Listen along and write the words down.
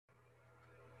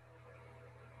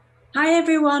Hi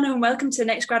everyone and welcome to the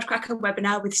next GradCracker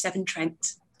webinar with Severn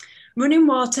Trent. Running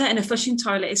water and a flushing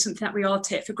toilet is something that we all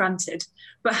take for granted,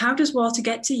 but how does water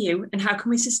get to you and how can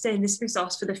we sustain this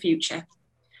resource for the future?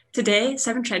 Today,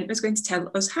 Severn Trent is going to tell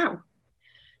us how.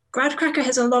 GradCracker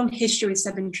has a long history with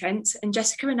Severn Trent and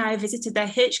Jessica and I visited their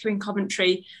HQ in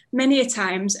Coventry many a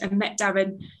times and met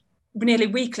Darren nearly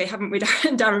weekly, haven't we,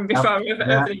 Darren, before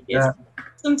over the years?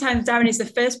 Sometimes Darren is the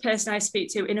first person I speak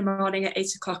to in the morning at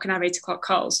 8 o'clock on our 8 o'clock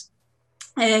calls.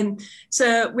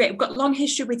 So we've got long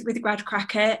history with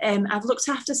GradCracker. I've looked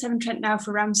after Severn Trent now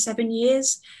for around 7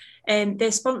 years.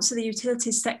 They sponsor the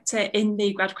utilities sector in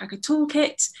the GradCracker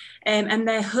toolkit, and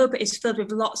their hub is filled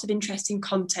with lots of interesting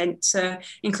content, so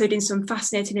including some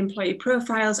fascinating employee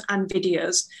profiles and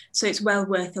videos. So it's well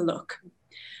worth a look.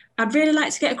 I'd really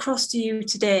like to get across to you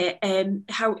today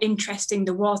how interesting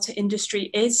the water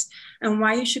industry is and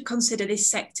why you should consider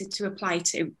this sector to apply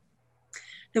to.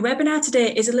 The webinar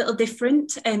today is a little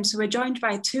different, so we're joined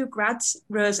by two grads,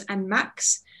 Rose and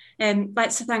Max. I'd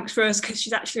like to thank Rose because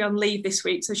she's actually on leave this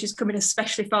week, so she's coming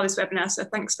especially for this webinar, so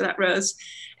thanks for that, Rose.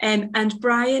 And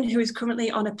Brian, who is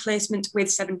currently on a placement with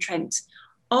Severn Trent.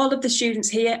 All of the students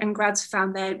here and grads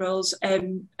found their roles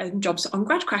and jobs on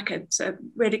GradCracker, so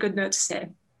really good note to say.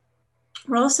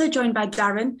 We're also joined by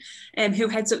Darren, who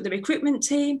heads up the recruitment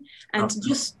team, and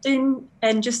Justin,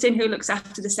 who looks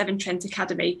after the Severn Trent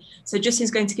Academy. So Justin's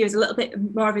going to give us a little bit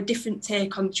more of a different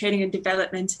take on training and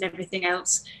development and everything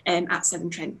else at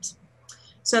Severn Trent.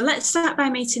 So let's start by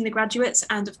meeting the graduates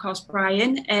and, of course,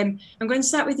 Brian. I'm going to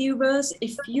start with you, Rose.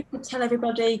 If you could tell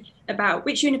everybody about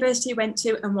which university you went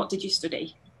to and what did you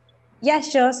study? Yeah,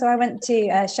 sure. So I went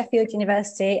to Sheffield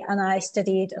University and I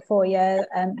studied a 4-year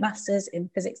Masters in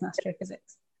Physics and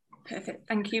Astrophysics. Perfect.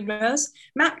 Thank you, Rose.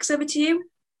 Max, over to you.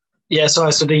 Yeah, so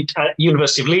I studied at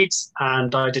University of Leeds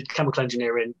and I did chemical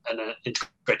engineering and an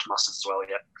integrated Masters as well,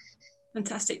 yeah.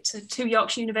 Fantastic. So two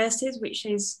Yorkshire universities, which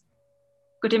is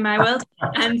good in my world.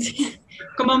 And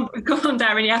come on,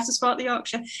 Darren, you have to support the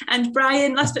Yorkshire. And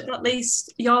Brian, last but not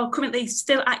least, you're currently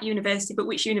still at university, but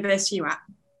which university are you at?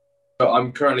 So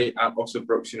I'm currently at Oxford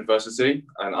Brookes University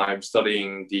and I'm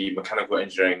studying the Mechanical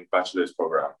Engineering Bachelor's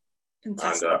Programme.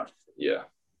 Fantastic.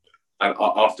 And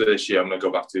after this year, I'm going to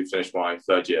go back to finish my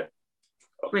third year.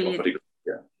 Brilliant.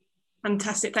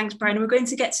 Fantastic. Thanks, Brian. And we're going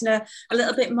to get to know a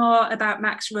little bit more about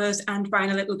Max, Rose and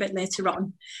Brian a little bit later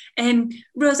on.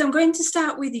 Rose, I'm going to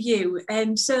start with you.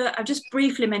 So I've just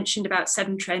briefly mentioned about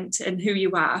Severn Trent and who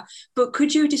you are, but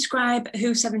could you describe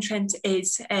who Severn Trent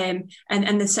is and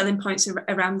the selling points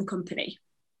around the company?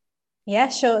 Yeah,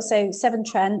 sure. So Severn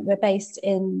Trent, we're based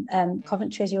in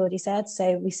Coventry, as you already said.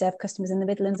 So we serve customers in the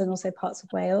Midlands and also parts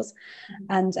of Wales.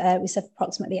 And we serve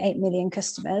approximately 8 million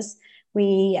customers.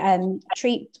 We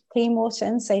treat clean water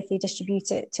and safely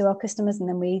distribute it to our customers, and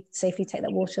then we safely take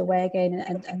that water away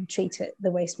again and treat it, the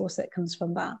wastewater that comes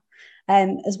from that.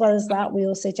 As well as that, we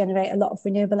also generate a lot of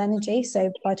renewable energy. So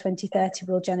by 2030,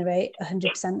 we'll generate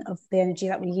 100% of the energy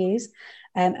that we use.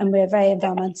 And we're a very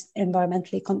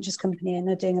environmentally conscious company and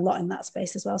are doing a lot in that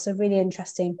space as well. So really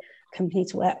interesting company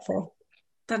to work for.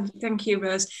 Thank you,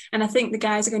 Rose. And I think the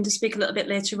guys are going to speak a little bit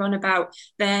later on about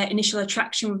their initial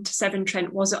attraction to Severn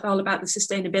Trent was all about the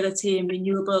sustainability and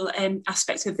renewable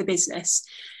aspects of the business.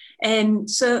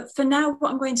 So for now,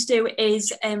 what I'm going to do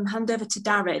is hand over to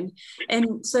Darren.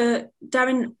 So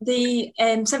Darren, the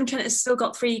Severn Trent has still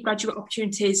got 3 graduate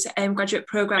opportunities, graduate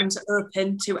programmes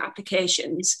open to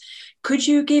applications. Could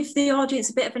you give the audience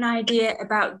a bit of an idea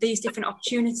about these different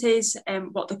opportunities,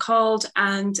 what they're called,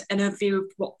 and an overview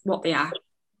of what they are?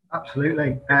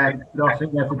 Absolutely. Good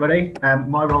afternoon, everybody.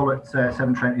 My role at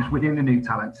Severn Trent is within the new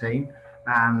talent team,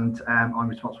 and I'm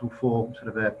responsible for sort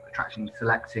of attracting and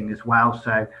selecting as well.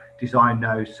 So design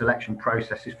those selection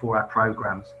processes for our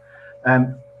programs.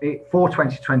 For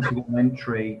 2021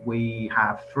 entry, we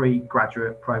have 3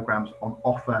 graduate programs on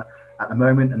offer at the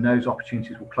moment, and those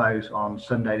opportunities will close on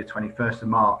Sunday, the 21st of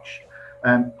March.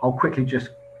 I'll quickly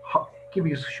just give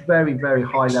you a very, very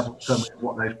high level summary of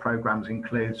what those programs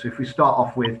include. So if we start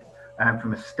off with,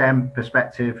 from a STEM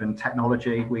perspective and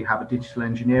technology, we have a digital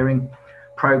engineering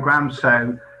program.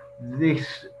 So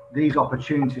these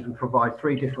opportunities will provide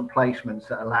 3 different placements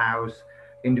that allows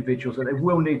individuals that they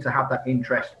will need to have that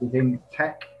interest within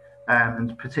tech,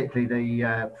 and particularly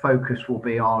the focus will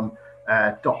be on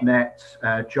 .NET,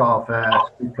 Java,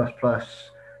 C++,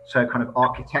 so kind of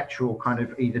architectural kind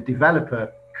of either developer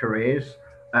careers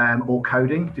or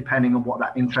coding, depending on what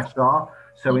that interests are.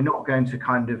 So we're not going to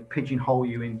kind of pigeonhole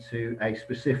you into a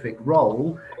specific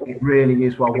role. It really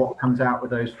is, well, what comes out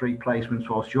with those 3 placements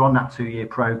whilst you're on that 2-year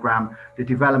program, the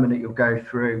development that you'll go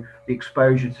through, the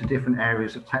exposure to different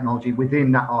areas of technology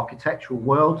within that architectural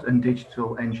world and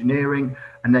digital engineering,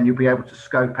 and then you'll be able to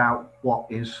scope out what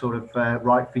is sort of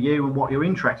right for you and what your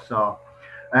interests are.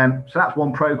 So that's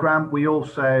one program. We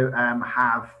also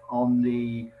have on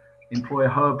the Employer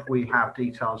Hub, we have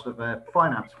details of a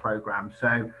finance program.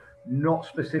 So not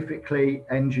specifically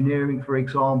engineering, for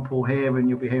example, here, and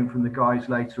you'll be hearing from the guys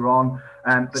later on.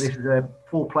 But this is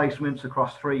 4 placements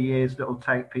across 3 years that will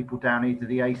take people down either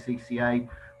the ACCA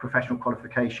professional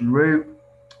qualification route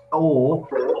or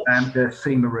the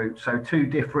CIMA route. So 2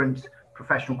 different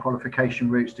professional qualification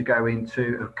routes to go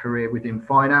into a career within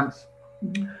finance.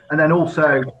 And then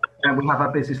also we have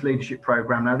our business leadership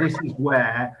program. Now this is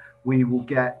where we will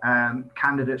get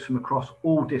candidates from across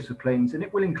all disciplines, and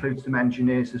it will include some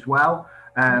engineers as well.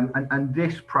 And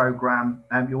this program,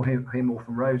 you'll hear more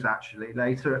from Rose actually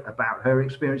later about her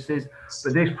experiences,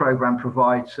 but this program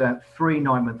provides 3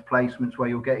 9-month placements where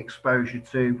you'll get exposure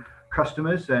to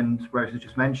customers, and Rose has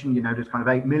just mentioned, you know, there's kind of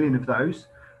 8 million of those.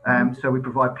 So we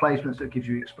provide placements that gives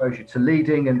you exposure to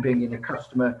leading and being in a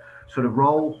customer sort of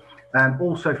role.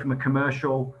 Also from a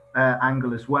commercial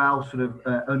angle as well, sort of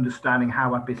understanding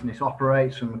how our business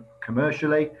operates from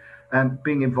commercially,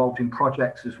 being involved in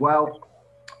projects as well,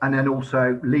 and then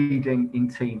also leading in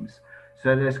teams.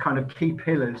 So there's kind of key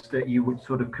pillars that you would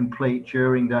sort of complete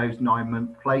during those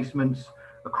 9-month placements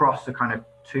across the kind of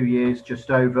 2 years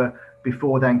just over,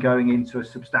 before then going into a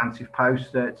substantive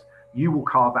post that you will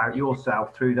carve out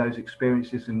yourself through those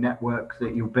experiences and networks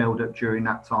that you'll build up during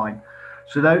that time.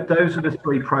 So those are the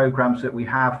 3 programs that we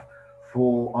have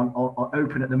for on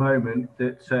open at the moment,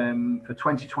 that for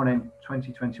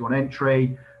 2021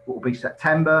 entry will be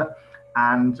September,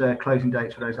 and closing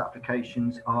dates for those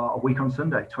applications are a week on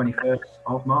Sunday, 21st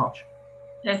of March.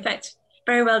 Perfect.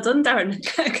 Very well done, Darren.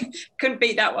 Couldn't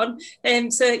beat that one.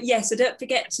 So don't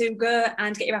forget to go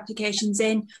and get your applications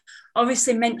in.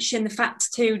 Obviously mention the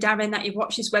fact to Darren that you've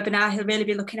watched this webinar. He'll really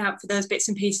be looking out for those bits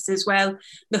and pieces as well.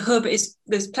 The hub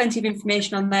there's plenty of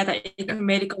information on there that you can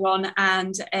really go on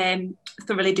and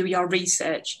thoroughly do your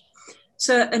research.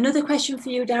 So another question for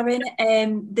you, Darren,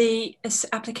 the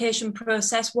application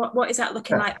process, what is that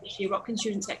looking like this year? What can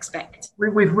students expect?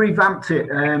 We've revamped it.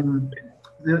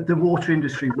 The water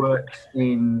industry works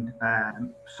in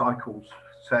cycles,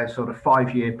 so sort of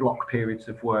 5-year block periods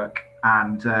of work,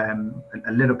 and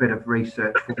a little bit of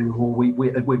research.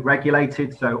 We're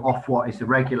regulated, so Ofwat is the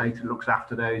regulator, looks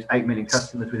after those 8 million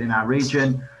customers within our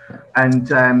region,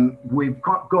 and we've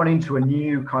gone into a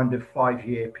new kind of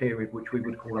 5-year period, which we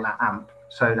would call an AMP,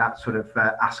 so that sort of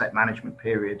asset management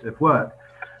period of work.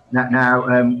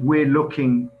 Now we're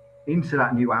looking into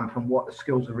that new AMP and what the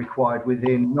skills are required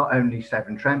within not only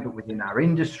Severn Trent, but within our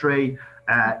industry,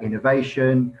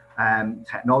 innovation,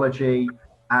 technology,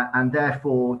 and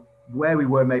therefore where we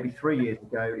were maybe 3 years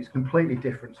ago is completely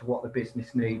different to what the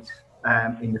business needs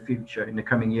in the future, in the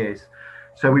coming years.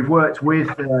 So we've worked with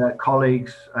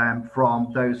colleagues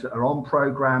from those that are on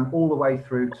programme all the way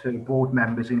through to board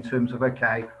members in terms of,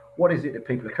 okay, what is it that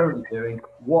people are currently doing?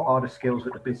 What are the skills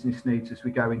that the business needs as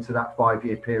we go into that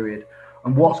 5-year period?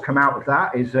 And what's come out of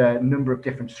that is a number of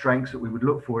different strengths that we would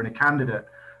look for in a candidate.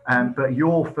 But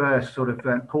your first sort of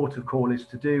port of call is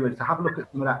to have a look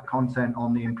at some of that content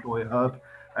on the Employer Hub,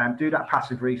 do that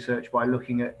passive research by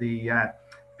looking at the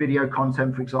video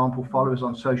content, for example, follow us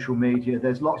on social media.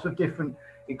 There's lots of different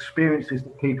experiences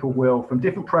that people will, from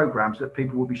different programs that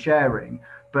people will be sharing.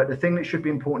 But the thing that should be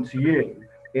important to you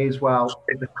is, well,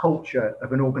 the culture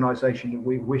of an organisation that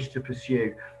we wish to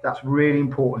pursue. That's really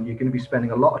important. You're going to be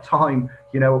spending a lot of time,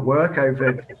 you know, at work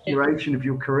over the duration of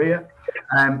your career.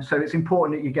 So it's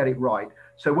important that you get it right.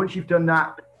 So once you've done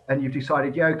that and you've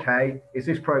decided, yeah, okay, is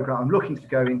this program I'm looking to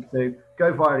go into,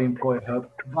 go via the Employer Hub.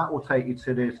 That will take you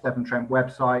to the Severn Trent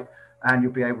website and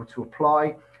you'll be able to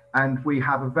apply. And we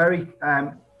have a very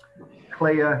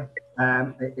clear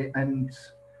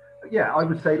yeah, I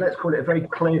would say, let's call it a very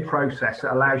clear process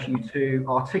that allows you to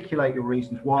articulate your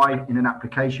reasons why in an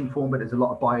application form, but there's a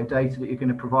lot of bio data that you're going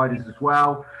to provide us as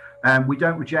well. We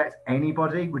don't reject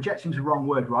anybody. Rejection is the wrong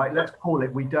word, right? Let's call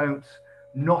it, we don't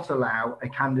not allow a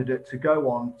candidate to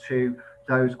go on to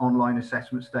those online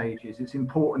assessment stages. It's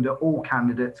important that all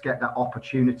candidates get that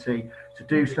opportunity to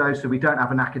do so. So we don't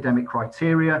have an academic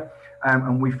criteria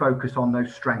and we focus on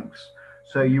those strengths.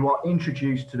 So you are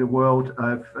introduced to the world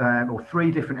of or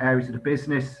 3 different areas of the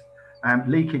business.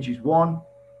 Leakage is one,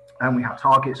 and we have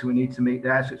targets we need to meet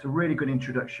there. So it's a really good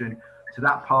introduction to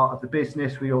that part of the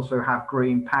business. We also have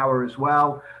green power as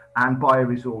well. and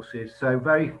bioresources. So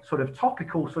very sort of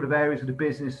topical sort of areas of the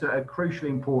business that are crucially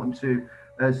important to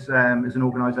us as an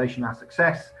organisation, our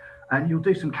success. And you'll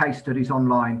do some case studies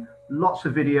online, lots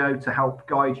of video to help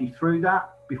guide you through that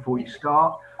before you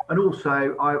start. And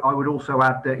also, I would also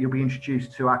add that you'll be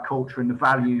introduced to our culture and the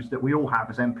values that we all have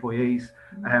as employees,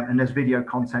 and there's video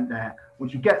content there.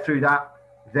 Once you get through that,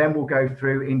 then we'll go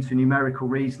through into numerical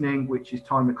reasoning, which is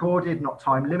time recorded, not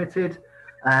time limited,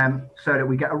 so that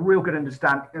we get a real good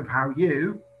understanding of how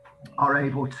you are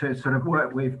able to sort of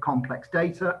work with complex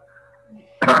data.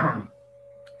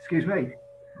 Excuse me.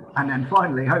 And then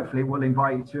finally, hopefully, we'll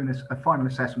invite you to a final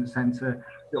assessment centre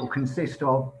that will consist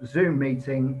of Zoom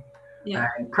meeting,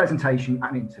 presentation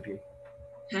and interview.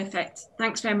 Perfect.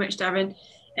 Thanks very much, Darren.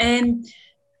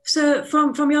 So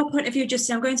from your point of view,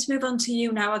 Justin, I'm going to move on to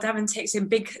you now while Darren takes a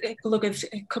big glug of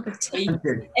a cup of tea.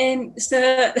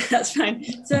 So that's fine.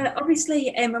 So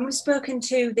obviously, when we've spoken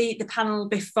to the panel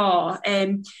before,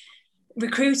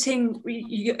 recruiting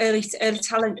early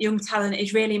talent, young talent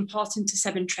is really important to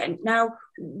Severn Trent. Now,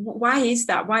 why is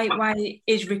that? Why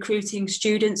is recruiting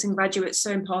students and graduates so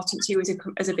important to you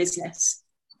as a business?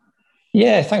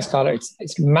 Yeah, thanks, Carla.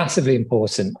 It's massively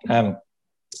important.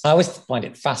 I always find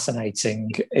it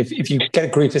fascinating if you get a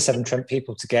group of Severn Trent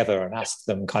people together and ask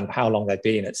them kind of how long they've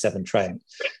been at Severn Trent,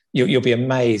 you'll be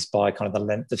amazed by kind of the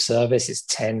length of service. It's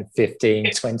 10,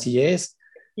 15, 20 years.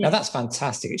 Now, that's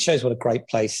fantastic. It shows what a great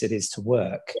place it is to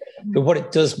work. But what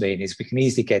it does mean is we can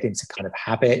easily get into kind of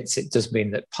habits. It does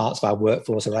mean that parts of our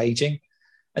workforce are aging.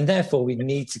 And therefore, we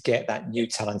need to get that new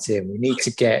talent in. We need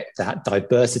to get that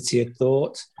diversity of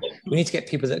thought. We need to get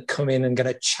people that come in and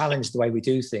going to challenge the way we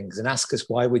do things and ask us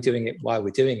why we're doing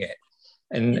it,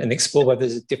 and explore whether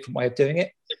there's a different way of doing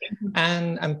it.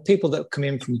 And people that come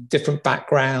in from different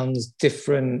backgrounds,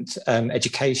 different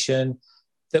education,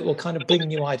 that will kind of bring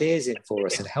new ideas in for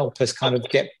us and help us kind of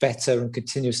get better and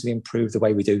continuously improve the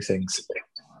way we do things.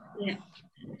 Yeah.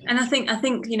 And I think,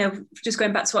 just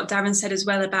going back to what Darren said as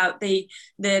well about the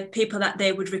people that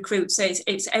they would recruit. So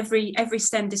it's every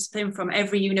STEM discipline from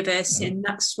every university, and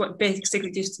that's what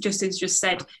basically Justin's just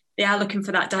said. They are looking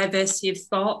for that diversity of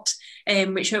thought,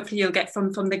 which hopefully you'll get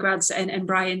from the grads and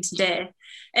Brian today.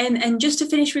 And just to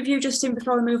finish with you, Justin,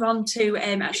 before we move on to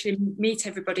actually meet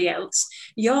everybody else,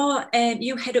 you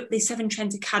head up the Severn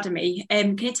Trent Academy.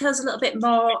 Can you tell us a little bit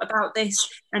more about this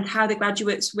and how the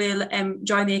graduates will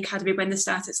join the academy when they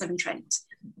start at Severn Trent?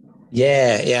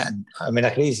 Yeah. I mean, I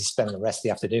could easily spend the rest of the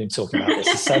afternoon talking about this.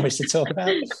 There's so much to talk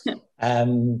about.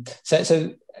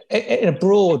 So in a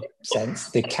broad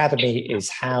sense, the academy is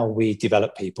how we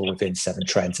develop people within Severn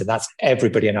Trent, and that's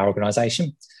everybody in our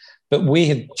organisation. But we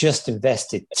have just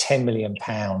invested £10 million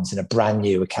in a brand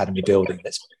new academy building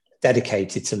that's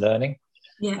dedicated to learning.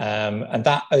 And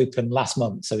that opened last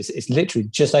month. So it's literally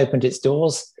just opened its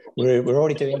doors. We're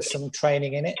already doing some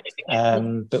training in it.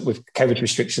 But with COVID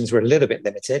restrictions, we're a little bit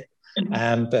limited.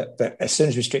 But as soon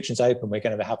as restrictions open, we're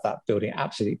going to have that building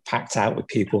absolutely packed out with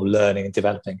people learning and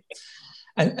developing.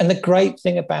 And the great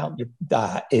thing about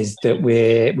that is that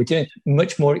we're doing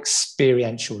much more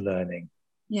experiential learning.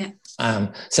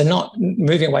 So not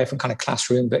moving away from kind of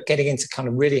classroom, but getting into kind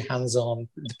of really hands-on,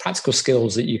 the practical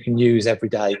skills that you can use every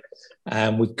day.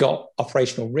 We've got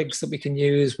operational rigs that we can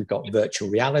use. We've got virtual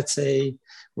reality.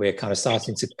 We're kind of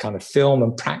starting to kind of film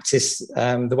and practice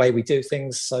the way we do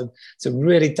things. So it's a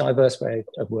really diverse way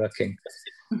of working.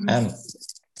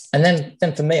 And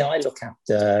then for me, I look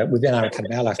after, within our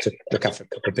academy, I'll have to look after a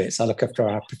couple of bits. I look after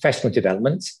our professional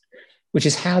development, which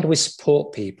is how do we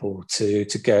support people to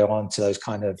go on to those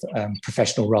kind of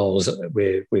professional roles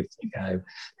with the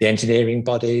engineering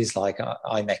bodies like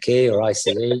IMechE or ICE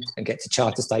and get to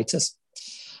charter status.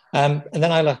 And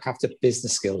then I look after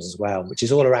business skills as well, which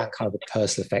is all around kind of the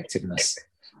personal effectiveness,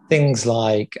 things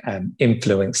like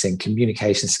influencing,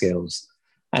 communication skills.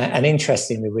 And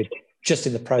interestingly, we're just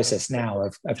in the process now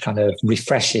of kind of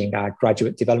refreshing our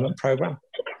graduate development program.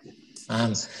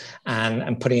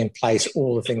 And putting in place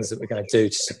all the things that we're going to do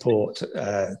to support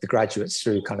the graduates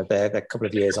through kind of their couple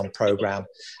of years on programme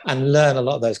and learn a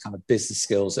lot of those kind of business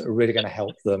skills that are really going to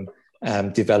help them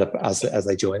develop as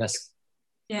they join us.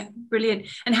 Yeah, brilliant.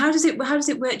 And how does it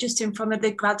work, Justin, from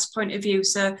the grads' point of view?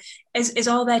 So is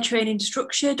all their training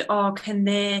structured, or can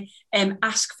they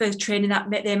ask for training that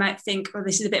they might think, oh,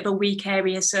 this is a bit of a weak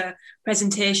area, so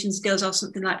presentation skills or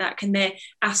something like that? Can they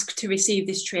ask to receive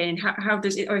this training? How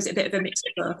does it, or is it a bit of a mix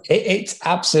of both? It's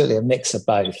absolutely a mix of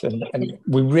both. And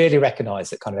we really recognise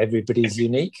that kind of everybody's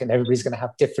unique and everybody's going to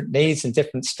have different needs and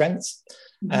different strengths.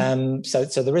 So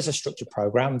there is a structured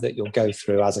programme that you'll go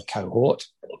through as a cohort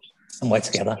and work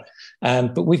together.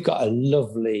 But we've got a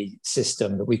lovely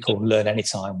system that we call Learn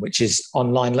Anytime, which is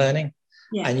online learning.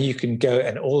 Yeah. And you can go,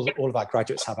 and all of our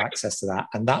graduates have access to that.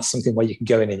 And that's something where you can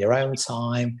go in your own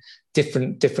time,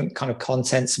 different kind of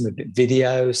content, some of it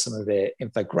video, some of it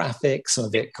infographics, some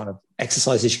of it kind of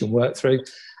exercises you can work through.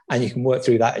 And you can work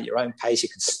through that at your own pace. You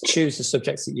can choose the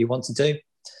subjects that you want to do.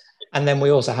 And then we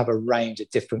also have a range of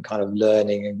different kind of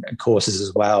learning and courses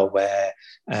as well, where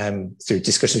through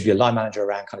discussions with your line manager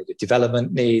around kind of your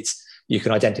development needs, you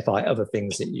can identify other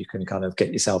things that you can kind of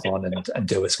get yourself on and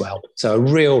do as well. So a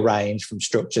real range from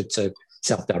structured to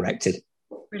self-directed.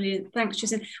 Brilliant. Thanks,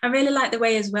 Tristan. I really like the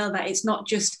way as well that it's not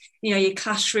just, you know, your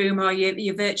classroom or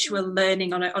your virtual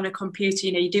learning on a computer.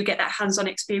 You know, you do get that hands-on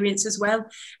experience as well.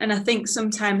 And I think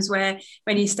sometimes when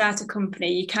you start a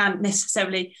company, you can't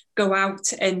necessarily go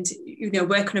out and, you know,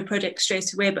 work on a project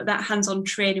straight away, but that hands-on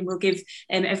training will give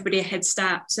everybody a head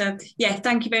start. So yeah,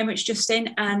 thank you very much, Justin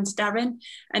and Darren.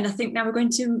 And I think now we're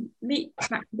going to meet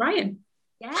Max and Brian.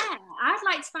 Yeah, I'd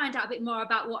like to find out a bit more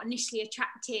about what initially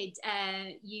attracted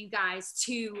you guys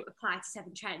to apply to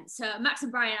Severn Trent. So Max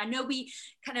and Brian, I know we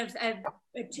kind of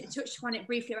touched upon it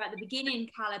briefly right at the beginning,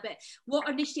 Carla, but what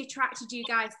initially attracted you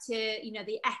guys to, you know,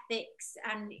 the ethics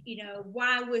and, you know,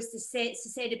 why was the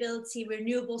sustainability,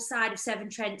 renewable side of Severn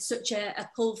Trent such a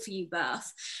pull for you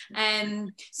both?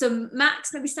 So Max,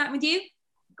 maybe start with you.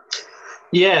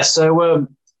 Yeah, so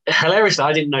hilariously,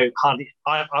 I didn't know hardly.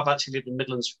 I've actually lived in the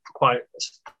Midlands for quite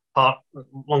a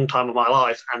long time of my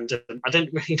life, and I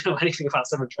didn't really know anything about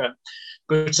Severn Trent.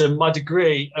 But my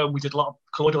degree, we did a lot of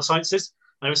colloidal sciences,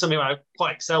 and it was something I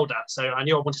quite excelled at. So I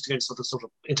knew I wanted to go sort of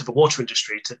into the water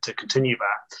industry to continue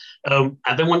that.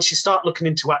 And then once you start looking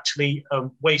into actually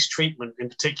waste treatment in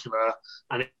particular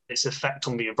and its effect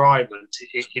on the environment,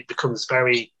 it becomes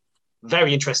very,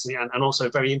 very interesting and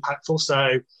also very impactful.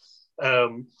 So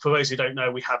for those who don't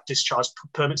know, we have discharge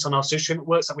permits on our sewage treatment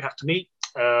works that we have to meet.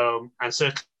 And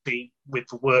certainly with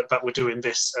the work that we're doing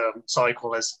this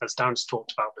cycle, as Darren's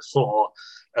talked about before,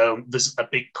 there's a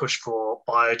big push for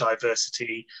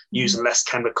biodiversity, using less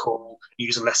chemical,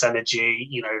 using less energy,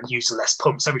 you know, using less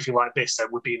pumps, everything like this. So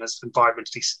we're being as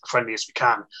environmentally friendly as we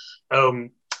can.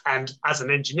 And as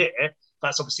an engineer,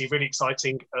 that's obviously a really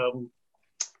exciting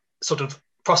sort of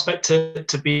prospect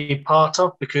to be part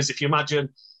of, because if you imagine,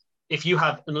 if you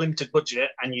have an unlimited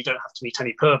budget and you don't have to meet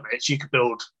any permits, you could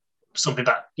build something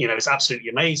that, you know, is absolutely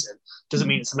amazing. Doesn't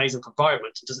mean it's amazing for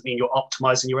environment. It doesn't mean you're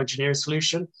optimizing your engineering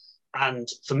solution. And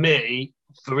for me,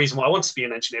 the reason why I wanted to be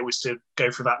an engineer was to go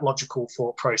through that logical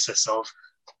thought process of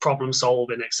problem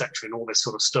solving, etc., and all this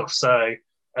sort of stuff. So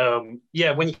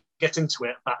yeah, when you get into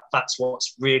it, that's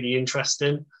what's really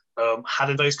interesting.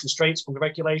 Having those constraints from the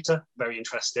regulator, very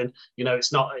interesting. You know,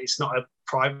 it's not a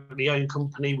privately owned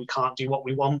company. We can't do what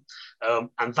we want.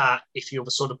 And that, if you're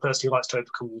the sort of person who likes to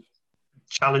overcome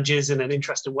challenges in an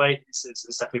interesting way, it's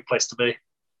definitely a place to be.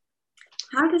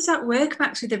 How does that work,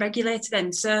 Max, with the regulator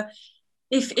then? So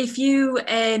if you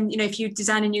you know, if you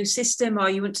design a new system or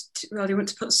you want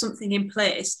to put something in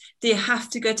place, do you have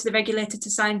to go to the regulator to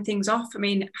sign things off? I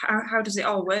mean, how does it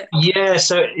all work? Yeah,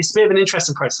 so it's a bit of an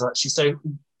interesting process actually. So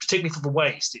particularly for the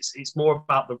waste, it's more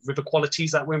about the river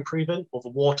qualities that we're improving, or the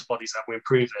water bodies that we're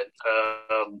improving.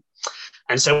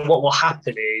 And so what will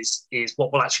happen is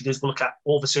what we'll actually do is we'll look at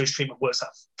all the sewage treatment works that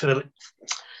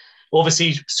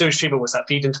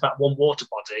feed into that one water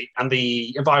body, and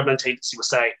the Environment Agency will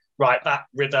say, right, that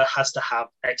river has to have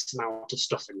X amount of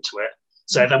stuff into it.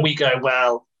 So then we go,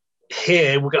 well,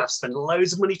 here we're going to have to spend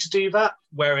loads of money to do that.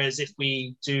 Whereas if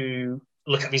we do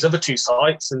look at these other two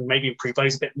sites and maybe improve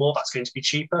those a bit more, that's going to be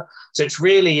cheaper. So it's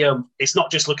really, it's not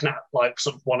just looking at like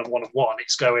sort of one.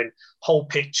 It's going whole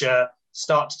picture,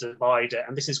 start to divide it.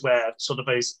 And this is where sort of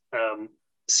those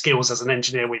skills as an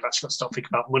engineer, we've actually got to start thinking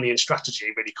about money and strategy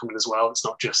really coming as well. It's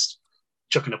not just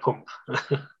chucking a pump.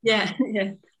 yeah,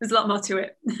 there's a lot more to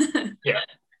it. Yeah.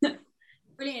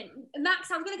 Brilliant.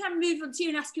 Max, I'm going to kind of move on to you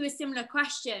and ask you a similar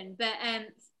question, but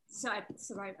sorry,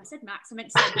 I said Max, I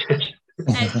meant to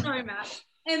say sorry, Max.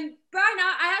 Brian,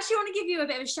 I actually want to give you a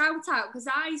bit of a shout out because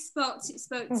I spoke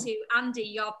to Andy,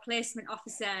 your placement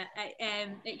officer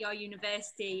at your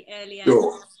university earlier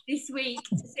this week,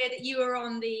 to say that you were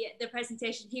on the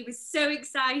presentation. He was so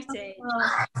excited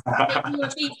that you were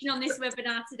featured on this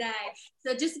webinar today.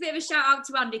 So just a bit of a shout out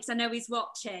to Andy because I know he's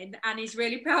watching and he's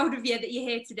really proud of you that you're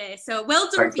here today. So well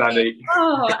done. Thanks, Andy.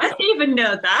 Oh, I didn't even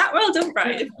know that. Well done,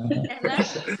 Brian.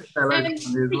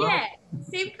 Yeah,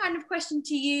 same kind of question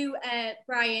to you,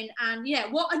 Brian, and yeah,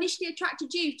 what initially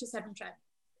attracted you to Severn Trent?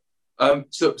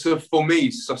 So for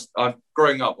me,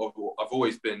 growing up, I've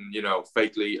always been,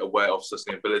 vaguely aware of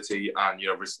sustainability and,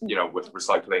 with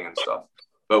recycling and stuff.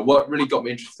 But what really got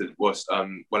me interested was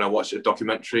when I watched a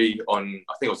documentary on,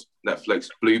 I think it was Netflix,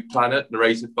 Blue Planet,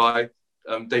 narrated by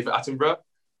David Attenborough.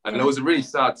 And there was a really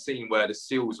sad scene where the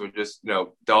seals were just,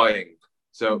 dying.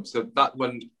 So that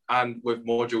one, and with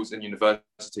modules in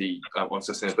university on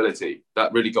sustainability,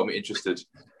 that really got me interested.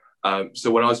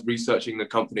 So when I was researching the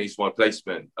companies for my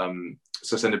placement,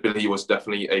 sustainability was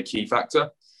definitely a key factor.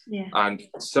 Yeah. And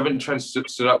Severn Trent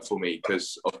stood up for me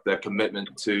because of their commitment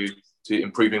to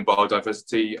improving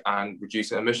biodiversity and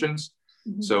reducing emissions.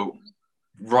 Mm-hmm. So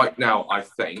right now, I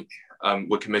think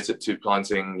we're committed to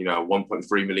planting,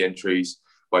 1.3 million trees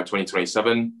by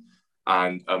 2027.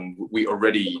 And we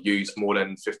already use more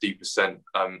than 50%,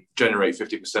 generate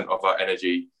 50% of our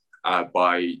energy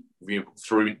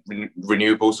through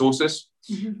renewable sources.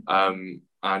 Mm-hmm.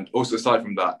 And also aside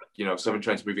from that, Severn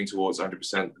Trent's moving towards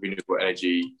 100% renewable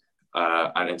energy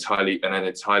and an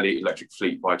entirely electric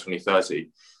fleet by 2030.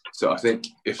 So I think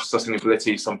if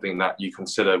sustainability is something that you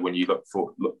consider when you look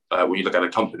at a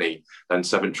company, then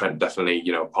Severn Trent definitely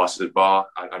passes the bar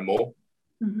and more.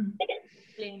 Mm-hmm.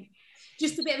 Brilliant.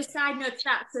 Just a bit of a side note to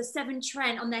that. So Severn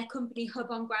Trent on their company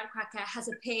hub on GradCracker has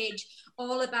a page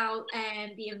all about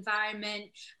the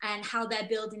environment and how they're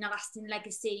building a lasting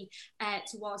legacy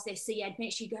towards this. So yeah,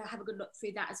 make sure you go have a good look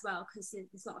through that as well, because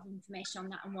there's a lot of information on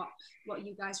that and what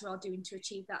you guys are all doing to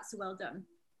achieve that. So well done.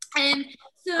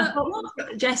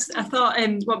 Jess, I thought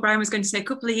what Brian was going to say a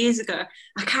couple of years ago,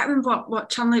 I can't remember what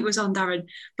channel it was on, Darren,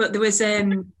 but there was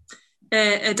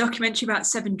a documentary about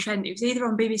Severn Trent. It was either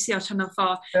on BBC or Channel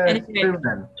 4. And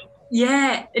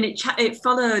it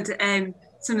followed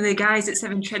some of the guys at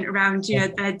Severn Trent around,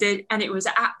 and it was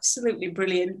absolutely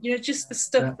brilliant. Just the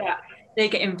stuff that they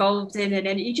get involved in, and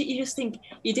then you just think,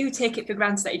 you do take it for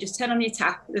granted that you just turn on your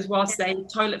tap, there's water there,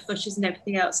 toilet flushes and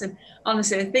everything else. And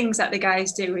honestly, the things that the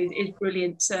guys do is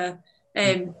brilliant. So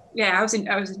I was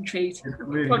intrigued. It's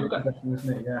really interesting,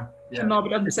 isn't it? Yeah.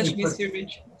 Morbid obsession with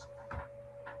sewage.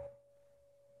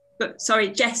 But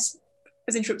sorry, Jess, I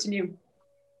was interrupting you.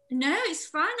 No, it's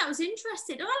fine. That was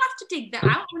interesting. I'll have to dig that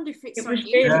out. I wonder if it's on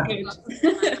you. Really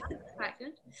good. Quite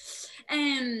good.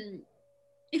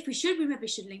 If we maybe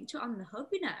should link to it on the hub,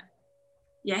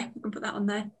 Yeah, we can put that on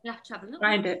there. We'll have to have a look.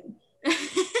 Find it.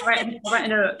 I'll write a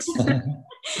note.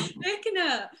 Make a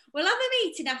note. We'll have a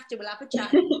meeting after. We'll have a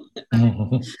chat.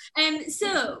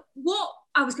 So what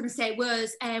I was going to say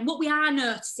was what we are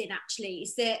noticing actually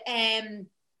is that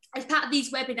as part of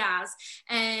these webinars,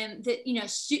 that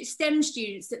STEM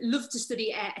students that love to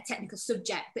study a technical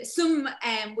subject, but some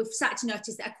we've started to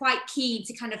notice that are quite keen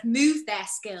to kind of move their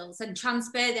skills and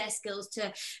transfer their skills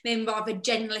to maybe more of a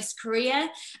generalist career.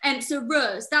 So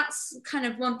Rose, that's kind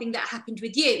of one thing that happened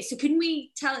with you. So can you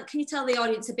tell the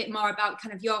audience a bit more about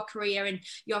kind of your career and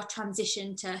your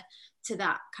transition to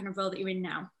that kind of role that you're in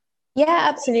now? Yeah,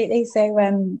 absolutely. So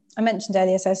I mentioned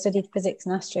earlier, so I studied physics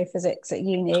and astrophysics at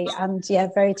uni, and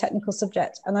very technical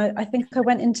subject. And I think I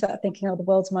went into that thinking, the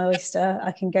world's my oyster,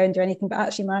 I can go and do anything. But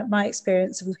actually my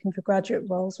experience of looking for graduate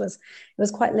roles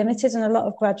was quite limited, and a lot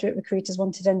of graduate recruiters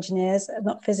wanted engineers,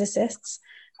 not physicists.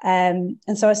 And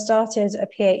so I started a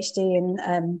PhD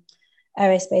in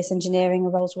aerospace engineering, a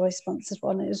Rolls-Royce sponsored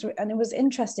one. It was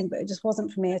interesting, but it just wasn't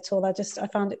for me at all. I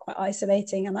found it quite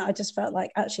isolating, and I just felt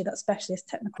like actually that specialist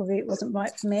technical route wasn't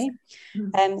right for me.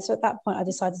 So at that point I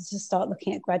decided to start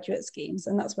looking at graduate schemes,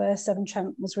 and that's where Severn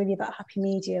Trent was really that happy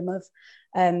medium of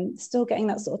still getting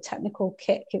that sort of technical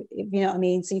kick, if you know what I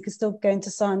mean. So you could still go into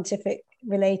scientific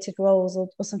related roles or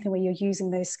something where you're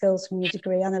using those skills from your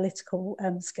degree, analytical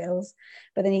skills,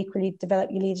 but then equally develop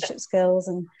your leadership skills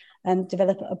and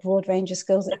develop a broad range of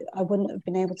skills that I wouldn't have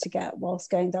been able to get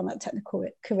whilst going down that technical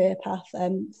career path through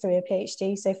a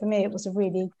PhD. So for me, it was a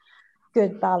really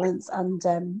good balance, and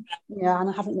and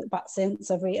I haven't looked back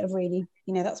since. I've really,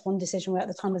 that's one decision where at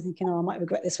the time I was thinking, I might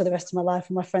regret this for the rest of my life,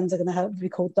 and my friends are going to have to be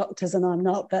called doctors and I'm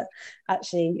not. But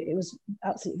actually, it was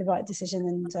absolutely the right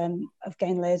decision, and I've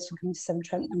gained loads from coming to Severn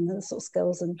Trent and the sort of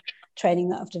skills and training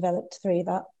that I've developed through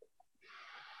that.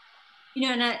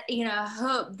 And I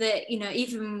hope that,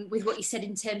 even with what you said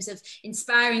in terms of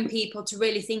inspiring people to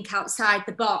really think outside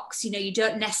the box, you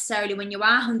don't necessarily, when you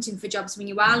are hunting for jobs, when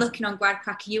you are looking on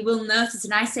GradCracker, you will notice,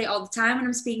 and I say it all the time when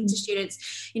I'm speaking to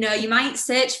students, you might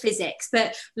search physics,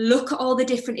 but look at all the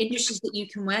different industries that you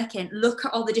can work in. Look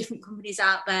at all the different companies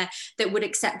out there that would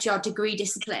accept your degree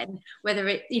discipline, whether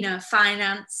it,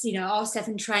 finance, or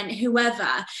Severn Trent,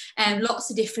 whoever, lots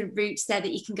of different routes there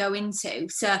that you can go into.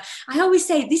 So I always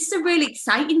say this is a really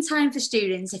exciting time for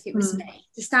students, if it was me,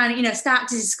 to start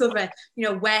to discover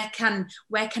where can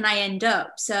I end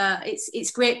up. So it's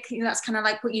great, that's kind of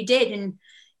like what you did, and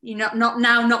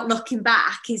not looking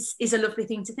back is a lovely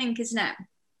thing to think, isn't it?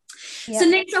 Yeah. So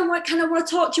next, I want to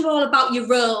talk to you all about your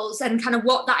roles and kind of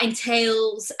what that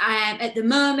entails at the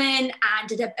moment,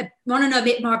 and I want to know a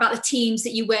bit more about the teams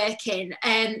that you work in.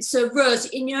 So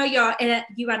Rose, you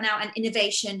are now an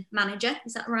innovation manager,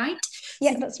 is that right?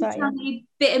 Yeah, so that's right. Tell me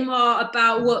a bit more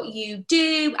about what you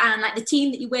do and like the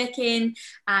team that you work in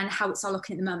and how it's all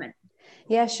looking at the moment.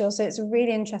 Yeah, sure. So it's a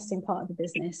really interesting part of the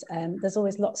business. There's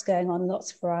always lots going on,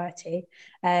 lots of variety.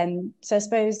 So I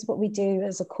suppose what we do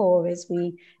as a core is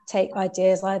we take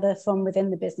ideas either from within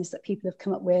the business that people have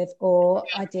come up with, or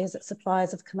ideas that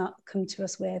suppliers have come to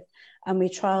us with, and we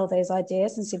trial those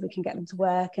ideas and see if we can get them to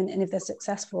work. And if they're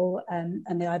successful, and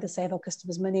they either save our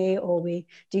customers money, or we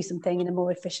do something in a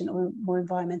more efficient or more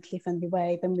environmentally friendly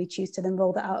way, then we choose to then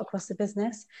roll that out across the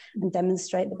business and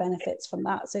demonstrate the benefits from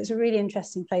that. So it's a really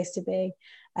interesting place to be.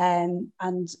 And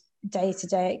day to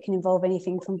day, it can involve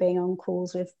anything from being on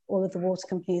calls with all of the water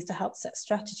companies to help set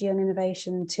strategy on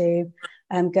innovation, to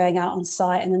going out on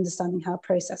site and understanding how a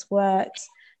process works,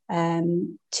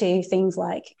 to things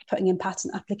like putting in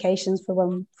patent applications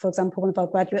for example, one of our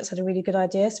graduates had a really good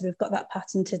idea, so we've got that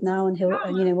patented now, and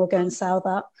we'll go and sell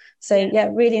that. So yeah,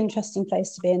 really interesting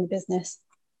place to be in the business.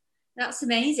 That's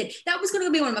amazing. That was going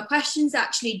to be one of my questions,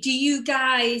 actually. Do you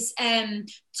guys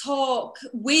talk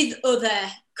with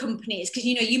other companies? Because,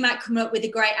 you might come up with a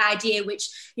great idea which,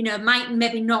 might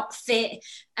maybe not fit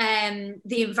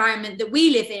the environment that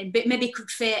we live in, but maybe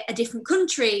could fit a different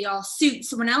country or suit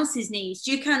someone else's needs.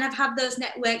 Do you kind of have those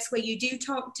networks where you do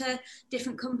talk to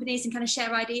different companies and kind of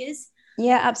share ideas?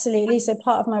 Yeah, absolutely. So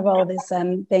part of my role is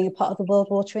being a part of the World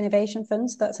Water Innovation Fund.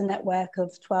 So that's a network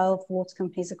of 12 water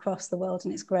companies across the world,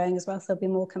 and it's growing as well. So there'll be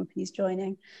more companies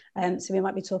joining. So we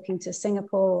might be talking to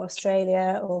Singapore or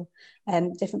Australia or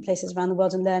different places around the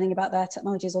world and learning about their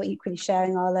technologies, or equally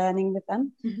sharing our learning with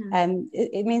them. Mm-hmm.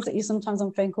 It means that you're sometimes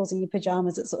on phone calls in your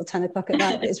pajamas at sort of 10 o'clock at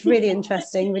night, but it's really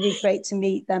interesting, really great to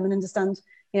meet them and understand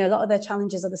a lot of their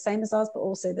challenges are the same as ours, but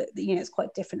also that it's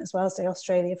quite different as well. So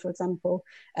Australia, for example,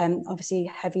 obviously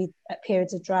heavy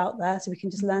periods of drought there, so we can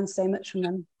just learn so much from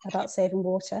them about saving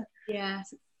water. Yeah,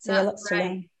 so yeah, lots to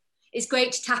learn. It's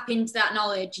great to tap into that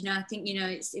knowledge. I think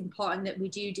it's important that we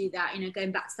do that.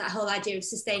 Going back to that whole idea of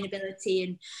sustainability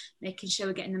and making sure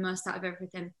we're getting the most out of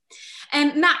everything.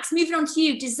 Max, moving on to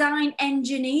you, design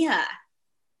engineer.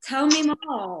 Tell me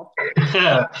more.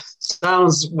 Yeah,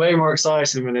 sounds way more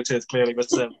exciting than it is, clearly. But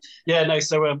so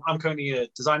I'm currently a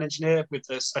design engineer with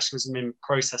a specialism in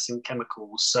processing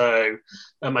chemicals. So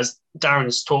as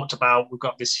Darren's talked about, we've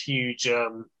got this huge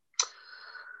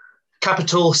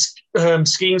capital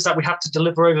schemes that we have to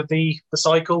deliver over the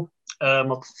cycle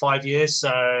of 5 years.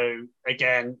 So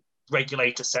again,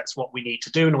 regulator sets what we need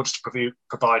to do in order to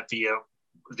provide the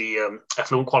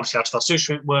effluent quality out of our sewage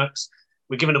treatment works.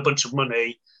 We're given a bunch of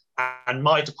money, and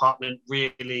my department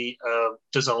really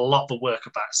does a lot of the work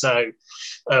of that. So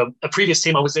a previous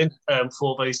team I was in,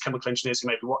 for those chemical engineers who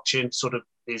may be watching, sort of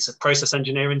is process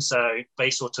engineering. So they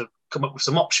sort of come up with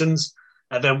some options,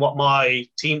 and then what my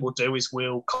team will do is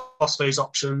we'll cost those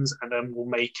options, and then we'll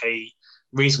make a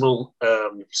reasonable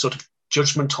sort of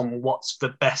judgment on what's the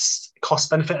best cost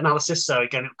benefit analysis. So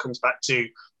again, it comes back to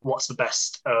what's the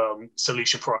best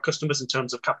solution for our customers in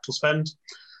terms of capital spend.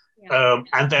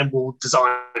 And then we'll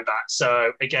design that.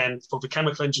 So again, for the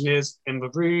chemical engineers in the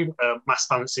room, mass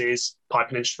balances, pipe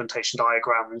and instrumentation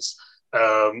diagrams,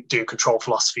 doing control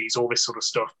philosophies, all this sort of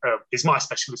stuff is my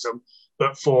specialism.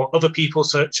 But for other people,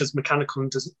 such as mechanical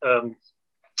and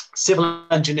civil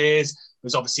engineers,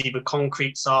 there's obviously the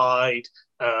concrete side.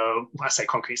 I say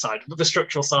concrete side, but the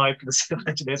structural side for the civil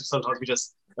engineers. Sometimes we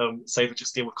just say we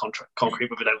just deal with concrete,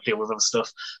 but we don't deal with other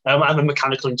stuff. And the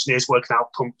mechanical engineers working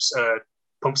out pumps,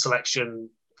 pump selection,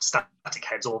 static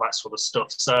heads, all that sort of stuff.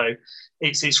 So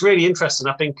it's really interesting.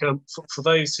 I think for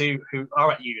those who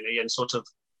are at uni and sort of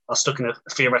are stuck in a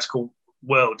theoretical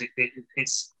world,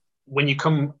 it's when you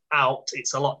come out,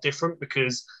 it's a lot different,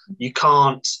 because you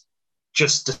can't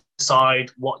just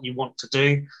decide what you want to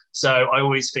do. So I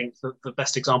always think that the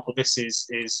best example of this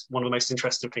is one of the most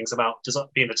interesting things about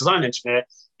being a design engineer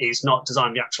is not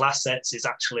designing the actual assets, is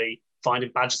actually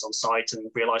finding badges on site and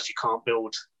realise you can't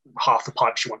build half the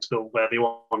pipes you want to build where they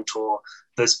want, or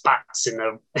there's bats in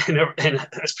a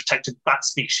protected bat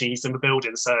species in the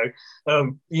building. So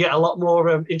a lot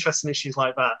more interesting issues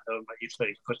like that you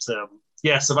think. But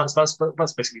so that's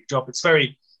basically the job. It's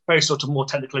very, very sort of more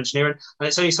technical engineering, and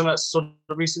it's only something that's sort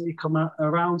of recently come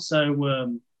around. So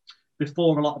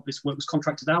before, a lot of this work was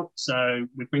contracted out, so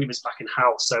we're bringing this back in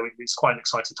house. So it's quite an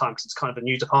exciting time, because it's kind of a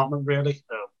new department, really,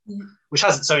 which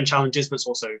has its own challenges, but it's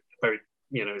also very,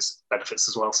 it's benefits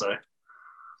as well. So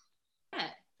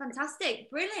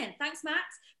Fantastic, brilliant. Thanks, Max.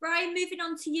 Brian, moving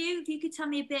on to you. If you could tell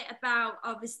me a bit about,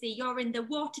 obviously, you're in the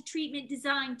water treatment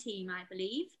design team, I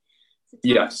believe. So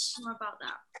tell me more about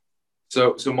that.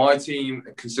 So my team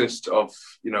consists of,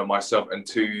 myself and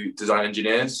 2 design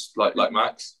engineers, like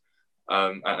Max.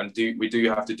 We do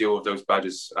have to deal with those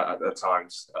badges at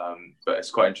times, but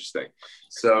it's quite interesting.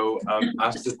 So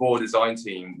as the core design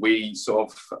team, we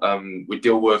sort of we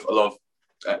deal with a lot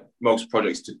of most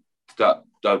projects that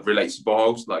relates to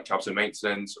boreholes, like capital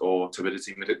maintenance or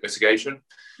turbidity mitigation.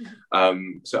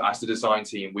 So as the design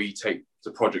team, we take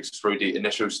the projects through the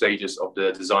initial stages of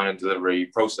the design and delivery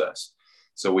process.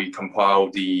 So we compile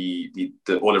all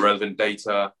the relevant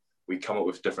data, we come up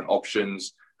with different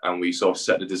options, and we sort of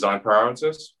set the design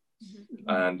parameters.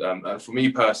 And for me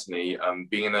personally,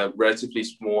 being in a relatively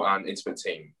small and intimate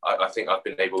team, I think I've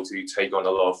been able to take on a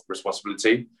lot of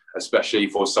responsibility, especially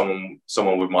for someone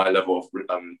with my level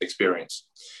of experience.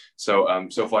 So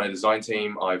far in the design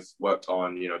team, I've worked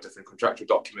on different contractual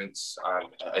documents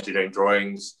and engineering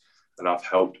drawings, and I've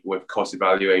helped with cost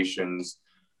evaluations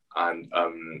and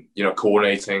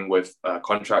coordinating with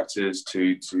contractors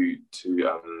to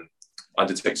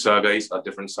undertake surveys at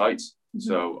different sites.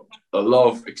 So a lot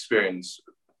of experience,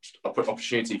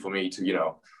 opportunity for me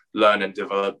to learn and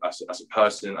develop as a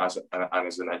person and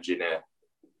as an engineer.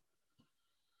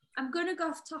 I'm going to go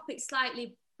off topic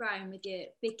slightly, Brian, with you,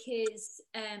 because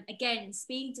again,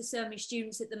 speaking to so many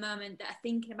students at the moment that are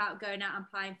thinking about going out and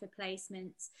applying for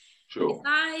placements. Sure. If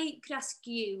I could ask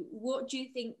you, what do you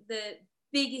think the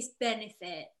biggest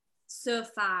benefit so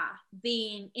far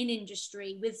being in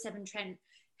industry with Severn Trent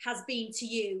has been to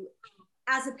you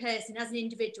as a person, as an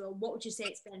individual? What would you say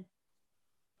it's been?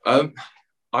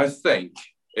 I think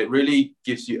it really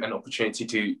gives you an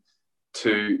opportunity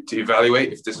to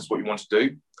evaluate if this is what you want to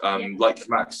do. Like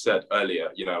Max said earlier,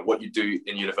 what you do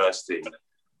in university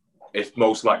is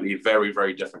most likely very,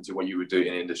 very different to what you would do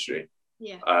in industry.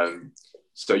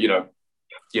 So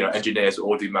engineers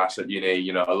all do maths at uni,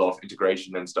 a lot of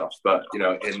integration and stuff, but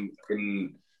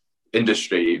in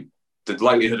industry, the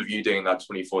likelihood of you doing that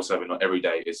 24/7 or every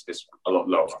day is a lot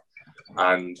lower.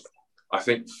 And I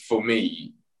think for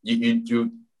me,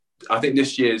 I think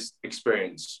this year's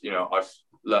experience, I've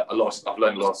learned a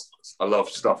lot of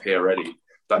stuff here already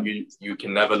that you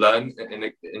can never learn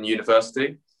in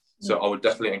university. So I would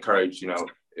definitely encourage,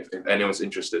 if anyone's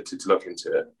interested, to look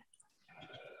into it.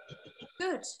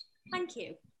 Good, thank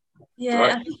you.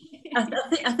 Yeah,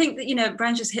 I think that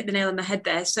Brian just hit the nail on the head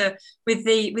there. So with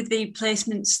the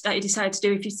placements that you decide to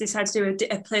do, if you decide to do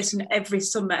a placement every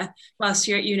summer whilst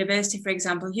you're at university, for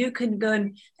example, you can go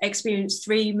and experience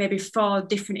 3, maybe 4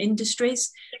 different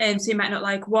industries. So you might not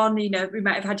like one. We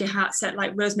might have had your heart set,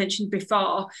 like Rose mentioned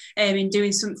before, in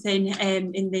doing something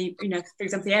in the for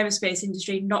example, the aerospace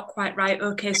industry, not quite right.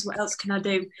 Okay, so what else can I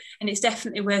do? And it's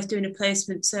definitely worth doing a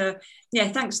placement. So yeah,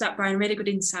 thanks for that, Brian. Really good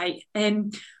insight.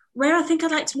 Where I think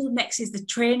I'd like to move next is the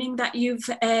training that you've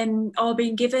all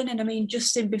been given. And I mean,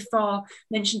 Justin before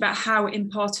mentioned about how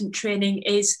important training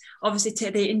is, obviously,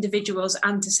 to the individuals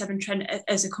and to Severn Trent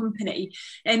as a company.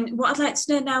 And what I'd like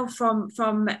to know now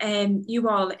from you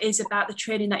all is about the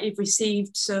training that you've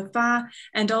received so far,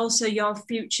 and also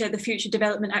the future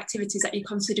development activities that you're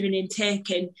considering in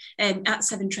taking at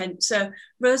Severn Trent. So,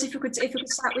 Rose, if we could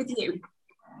start with you.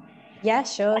 Yeah,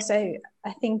 sure. So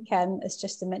I think, as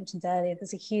Justin mentioned earlier,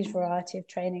 there's a huge variety of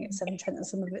training at Severn Trent, and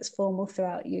some of it's formal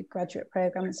throughout your graduate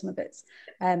programme, and some of it's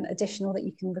additional that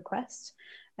you can request.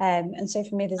 And so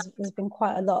for me, there's been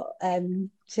quite a lot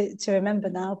to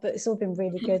remember now, but it's all been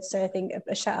really good. So I think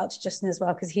a shout out to Justin as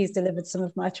well, because he's delivered some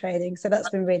of my training. So that's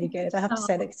been really good. I have to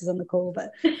say that because he's on the call,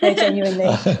 but very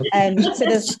genuinely. So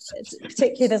there's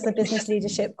the business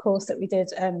leadership course that we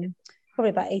did probably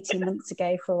about 18 months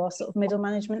ago for our sort of middle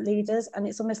management leaders, and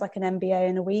it's almost like an MBA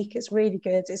in a week. It's really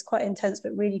good. It's quite intense,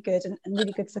 but really good, and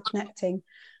really good for connecting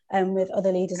with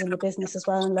other leaders in the business as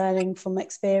well, and learning from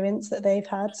experience that they've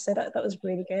had. So that was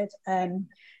really good.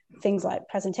 Things like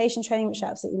presentation training, which I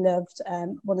absolutely loved.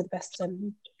 One of the best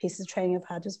pieces of training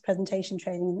I've had was presentation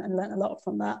training, and learned a lot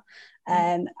from that.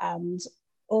 And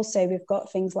also we've got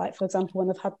things like, for example, when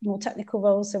I've had more technical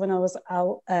roles, so when I was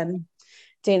out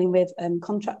dealing with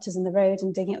contractors in the road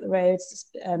and digging up the roads,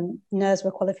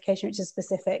 NERSWA qualification, which is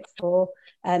specific for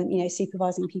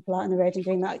supervising people out in the road and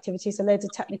doing that activity. So loads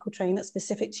of technical training that's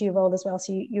specific to your role as well.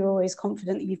 So you're always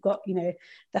confident that you've got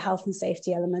the health and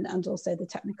safety element, and also the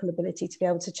technical ability to be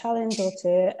able to challenge or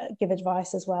to give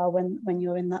advice as well when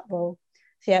you're in that role.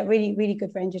 So yeah, really, really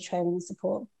good range of training and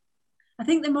support. I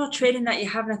think the more training that you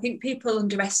have, and I think people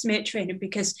underestimate training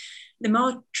because the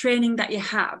more training that you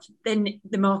have, then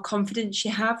the more confidence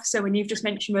you have. So when you've just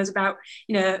mentioned was about,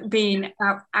 being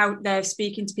out there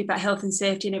speaking to people about health and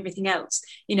safety and everything else,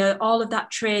 all of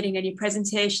that training and your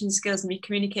presentation skills and your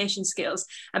communication skills,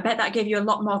 I bet that gave you a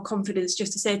lot more confidence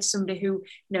just to say to somebody who,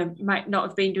 might not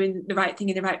have been doing the right thing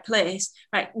in the right place,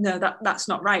 right, no, that's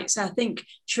not right. So I think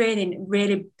training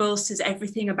really bolsters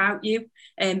everything about you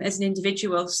as an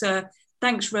individual. So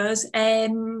thanks, Rose.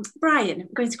 Brian, I'm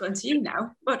going to go on to you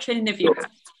now. What training have you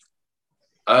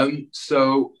had?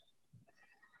 So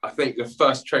I think the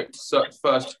first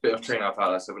bit of training I've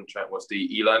had at Severn Trent was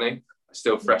the e-learning. It's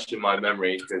still fresh in my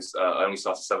memory because I only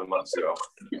started 7 months ago.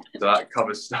 So that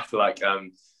covers stuff like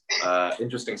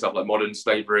interesting stuff like modern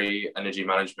slavery, energy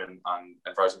management, and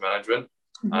environmental management.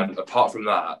 Mm-hmm. And apart from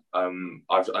that,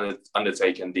 I've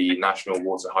undertaken the National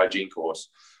Water Hygiene course,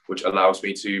 which allows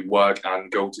me to work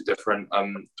and go to different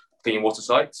clean water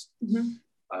sites.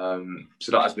 Mm-hmm.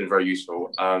 So that has been very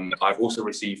useful. I've also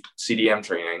received CDM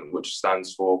training, which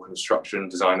stands for Construction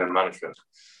Design and Management.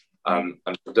 And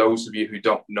for those of you who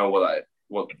don't know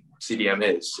what CDM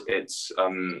is, it's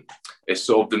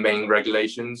sort of the main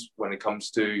regulations when it comes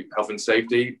to health and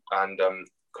safety and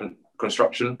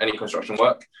any construction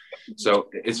work. So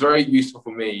it's very useful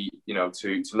for me,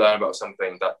 to learn about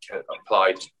something that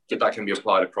can be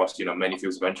applied across, many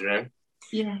fields of engineering.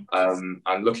 Yeah.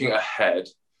 And looking ahead,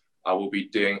 I will be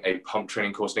doing a pump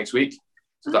training course next week.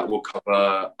 So that will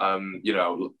cover,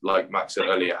 like Max said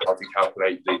earlier, how to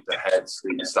calculate the heads,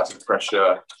 the static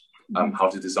pressure, how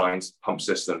to design pump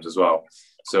systems as well.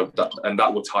 So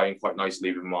that will tie in quite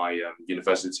nicely with my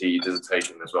university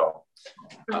dissertation as well.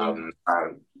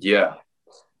 Yeah.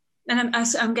 And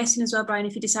I'm guessing as well, Brian,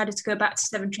 if you decided to go back to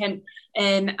Severn Trent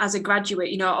as a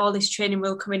graduate, all this training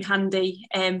will come in handy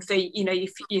for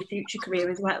your future career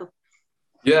as well.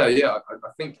 Yeah, I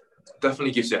think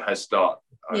definitely gives you a head start.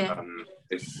 Yeah.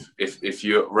 If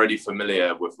you're already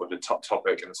familiar with the top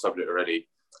topic and the subject already,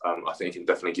 I think it can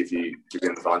definitely give you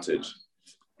an advantage.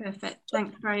 Perfect.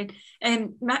 Thanks, Brian.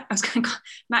 Max,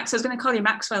 I was going to call you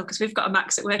Maxwell because we've got a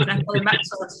Max at work and I call him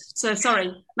Maxwell. So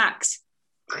sorry, Max.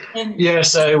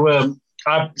 So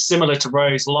I'm similar to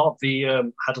Rose.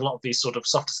 Had a lot of these sort of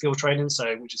softer skill training,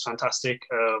 which is fantastic.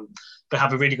 They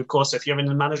have a really good course. So if you're in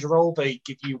a manager role, they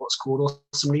give you what's called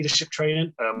awesome leadership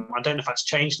training. I don't know if that's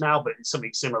changed now, but it's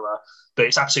something similar. But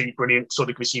it's absolutely brilliant. Sort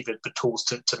of gives you the tools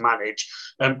to manage.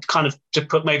 Kind of to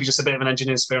put maybe just a bit of an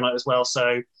engineering spin on it as well.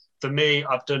 So for me,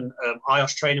 I've done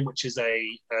IOS training, which is a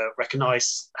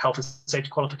recognised health and safety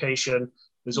qualification.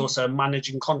 There's also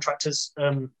managing contractors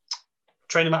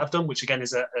training that I've done, which again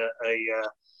is a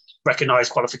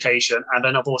recognised qualification. And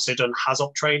then I've also done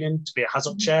HAZOP training to be a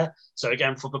HAZOP chair. So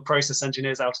again, for the process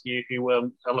engineers out of you who are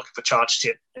looking for charge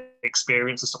ship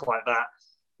experience and stuff like that,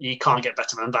 you can't get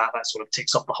better than that. That sort of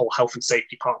ticks off the whole health and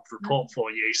safety part of the report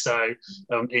for you. So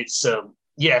it's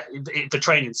the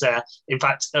training's there. In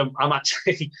fact, I'm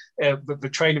actually the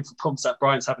training for pumps that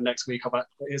Brian's having next week.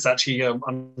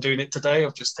 I'm doing it today.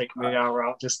 I've just taken the hour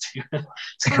out just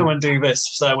to go and do this.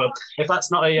 So if that's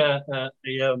not a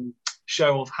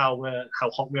show of how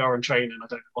hot we are in training, I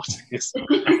don't know what it is.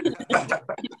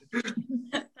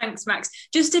 Thanks, Max.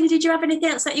 Justin, did you have anything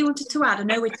else that you wanted to add? I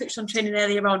know we touched on training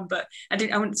earlier on, but I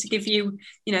wanted to give you,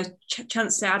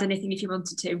 chance to add anything if you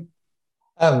wanted to.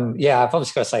 I've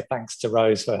obviously got to say thanks to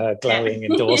Rose for her glowing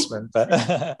endorsement. But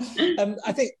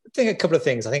I think a couple of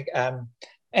things. I think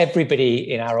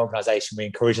everybody in our organisation, we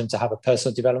encourage them to have a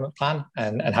personal development plan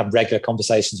and have regular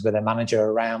conversations with their manager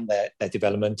around their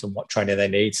development and what training they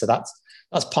need. So that's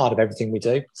part of everything we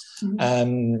do.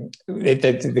 Mm-hmm.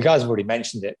 The guys have already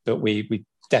mentioned it, but we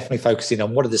definitely focusing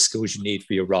on what are the skills you need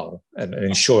for your role and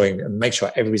ensuring and make sure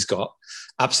everybody's got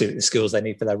absolutely the skills they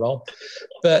need for their role.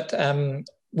 But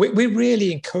we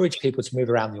really encourage people to move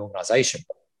around the organisation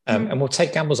and we'll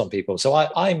take gambles on people. So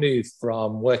I moved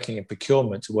from working in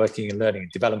procurement to working in learning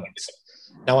and development.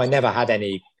 Now, I never had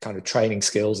any kind of training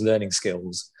skills, learning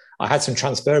skills. I had some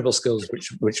transferable skills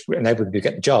which enabled me to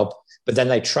get the job, but then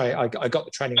I got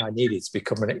the training I needed to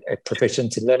become a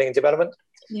proficient in learning and development.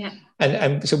 Yeah.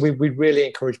 And so we really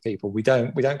encourage people. We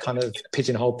don't kind of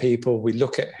pigeonhole people. We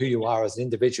look at who you are as an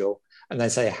individual and then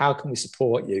say, how can we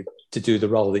support you to do the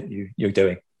role that you're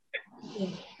doing? Yeah.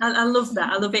 I love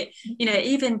that. I love it. You know,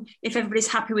 even if everybody's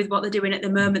happy with what they're doing at the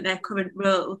moment, their current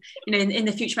role, you know, in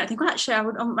the future, I think, well, actually, I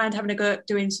wouldn't mind having a go at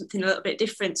doing something a little bit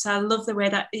different. So I love the way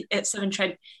that at Severn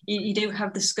Trent, you do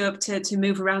have the scope to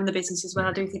move around the business as well.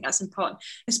 I do think that's important,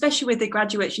 especially with the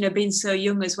graduates, you know, being so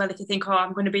young as well. If you think, oh,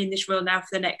 I'm going to be in this role now for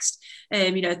the next,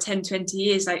 10, 20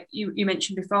 years, like you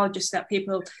mentioned before, just that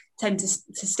people tend to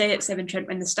stay at Severn Trent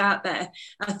when they start there.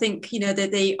 I think, you know,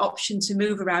 the option to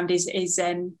move around is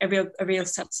a real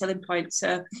selling point.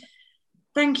 So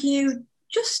thank you,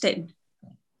 Justin.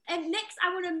 And next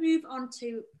I want to move on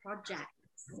to projects.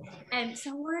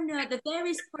 So I want to know the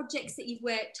various projects that you've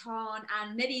worked on,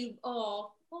 and maybe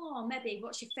maybe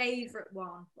what's your favourite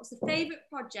one? What's the favourite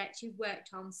project you've worked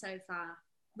on so far?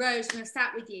 Rose, I'm going to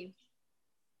start with you.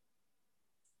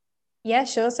 Yeah,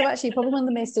 sure. So actually, probably one of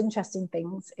the most interesting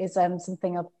things is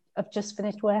something I've just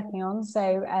finished working on.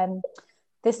 So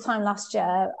this time last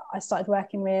year, I started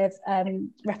working with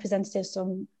representatives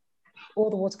from all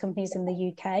the water companies in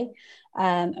the UK,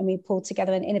 and we pulled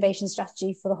together an innovation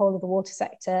strategy for the whole of the water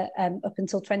sector up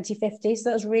until 2050. So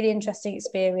that was a really interesting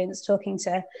experience, talking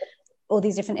to all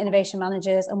these different innovation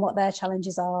managers and what their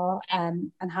challenges are,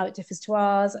 and how it differs to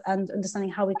ours, and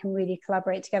understanding how we can really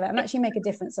collaborate together and actually make a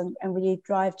difference and really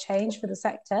drive change for the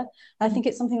sector. And I think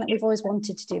it's something that we've always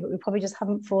wanted to do, but we probably just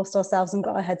haven't forced ourselves and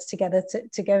got our heads together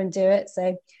to go and do it.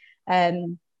 So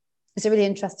it's a really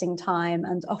interesting time,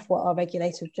 and Ofwat, our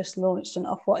regulator, have just launched an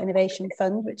Ofwat Innovation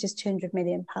Fund, which is £200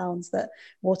 million that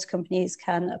water companies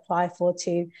can apply for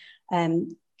to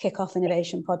kick off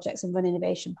innovation projects and run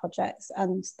innovation projects.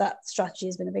 And that strategy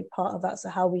has been a big part of that. So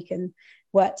how we can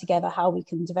work together, how we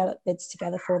can develop bids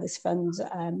together for this fund,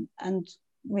 and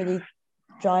really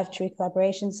drive true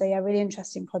collaboration. So yeah, really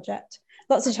interesting project.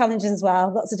 Lots of challenges as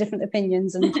well, lots of different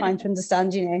opinions, and trying to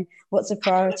understand, you know, what's a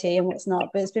priority and what's not.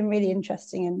 But it's been really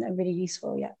interesting and really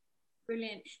useful, yeah.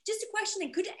 Brilliant. Just a question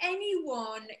then, could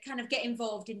anyone kind of get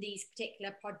involved in these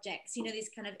particular projects, you know, these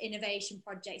kind of innovation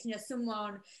projects? You know,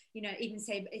 someone, you know, even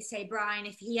say Brian,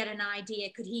 if he had an idea,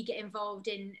 could he get involved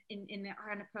in that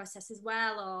kind of process as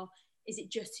well? Or is it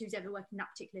just who's ever working in that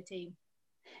particular team?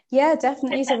 Yeah,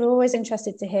 definitely. So we're always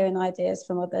interested to hearing ideas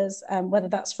from others, whether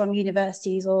that's from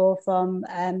universities or from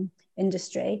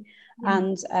industry.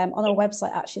 And on our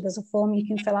website, actually, there's a form you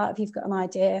can fill out if you've got an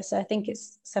idea. So I think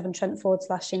it's Severn Trent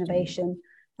 /innovation.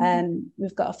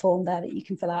 We've got a form there that you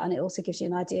can fill out, and it also gives you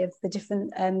an idea of the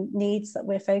different needs that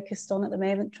we're focused on at the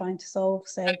moment, trying to solve.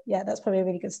 So yeah, that's probably a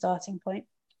really good starting point.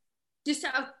 Just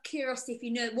out of curiosity, if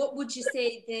you know, what would you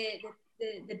say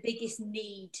the biggest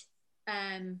need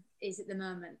is at the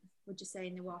moment, would you say,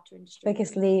 in the water industry?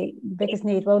 Biggest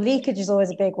need, well, leakage is always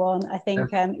a big one. I think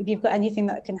if you've got anything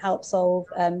that can help solve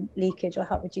leakage or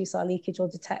help reduce our leakage or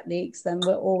detect leaks, then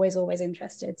we're always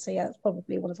interested. So yeah, that's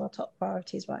probably one of our top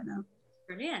priorities right now.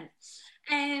 Brilliant.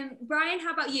 Brian,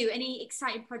 how about you? Any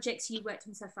exciting projects you worked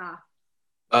on so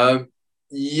far?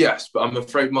 Yes, but I'm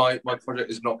afraid my project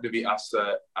is not going to be as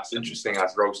interesting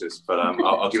as Rose's, but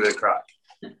I'll give it a crack.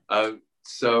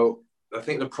 So I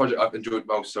think the project I've enjoyed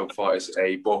most so far is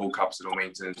a borehole capital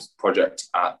maintenance project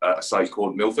at a site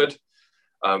called Milford.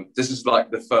 This is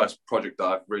like the first project that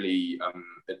I've really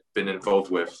been involved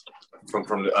with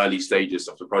from the early stages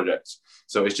of the project.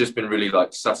 So it's just been really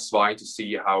like satisfying to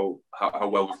see how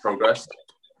well we've progressed.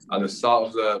 At the start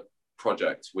of the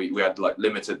project, we had like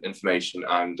limited information,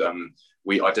 and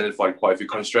we identified quite a few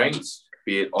constraints,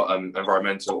 be it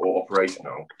environmental or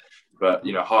operational. But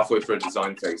you know, halfway through the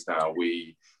design phase now,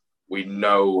 we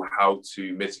know how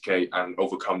to mitigate and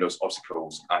overcome those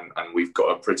obstacles, and we've got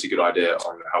a pretty good idea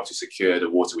on how to secure the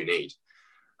water we need.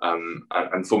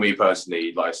 And for me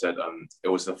personally, like I said, it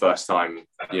was the first time,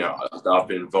 you know, that I've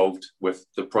been involved with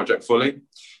the project fully.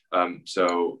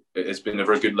 So it's been a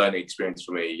very good learning experience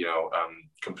for me, you know,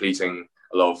 completing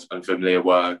a lot of unfamiliar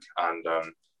work, and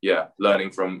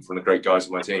learning from the great guys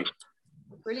on my team.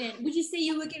 Brilliant. Would you say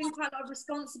you were given quite a lot of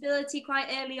responsibility quite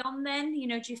early on then? You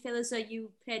know, do you feel as though you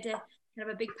played a kind of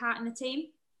a big part in the team?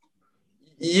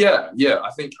 Yeah. I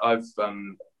think I've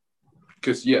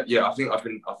I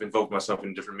think I've involved myself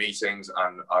in different meetings,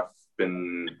 and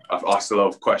I've asked a lot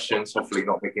of questions, hopefully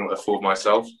not making a fool of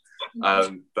myself.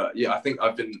 But yeah, I think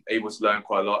I've been able to learn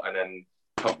quite a lot, and then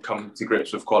come to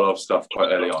grips with quite a lot of stuff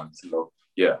quite early on. So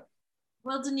yeah.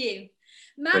 Well done, you.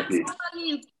 Max, how about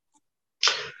you?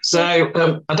 So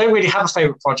I don't really have a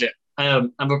favourite project,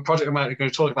 and the project I'm going to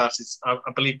talk about is, I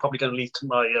believe, probably going to lead to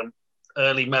my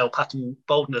early male pattern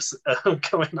baldness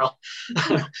going on.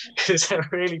 It's a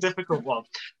really difficult one.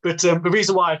 But the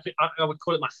reason why I would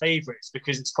call it my favourite is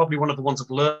because it's probably one of the ones I've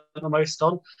learned the most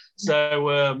on.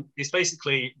 So it's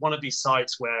basically one of these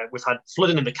sites where we've had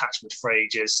flooding in the catchment for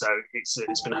ages. So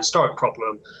it's been a historic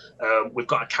problem. We've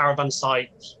got a caravan site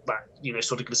that,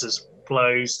 sort of gives us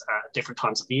flows at different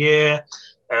times of the year.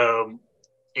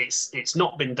 It's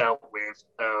not been dealt with,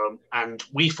 and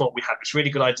we thought we had this really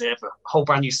good idea of a whole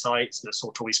brand new site to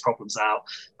sort all these problems out,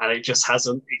 and it just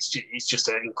hasn't. It's just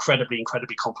an incredibly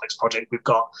complex project. We've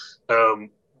got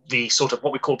the sort of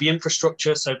what we call the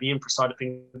infrastructure, so the infra side of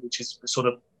things, which is sort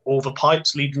of all the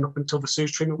pipes leading up until the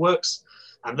sewage treatment works,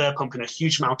 and they're pumping a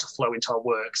huge amount of flow into our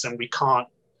works, and we can't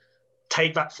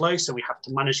take that flow, so we have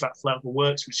to manage that flow of the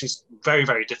works, which is very,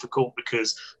 very difficult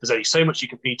because there's only so much you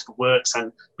can feed to the works,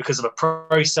 and because of the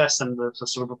process and the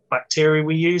sort of bacteria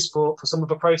we use for some of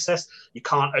the process, you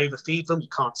can't overfeed them, you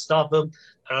can't starve them.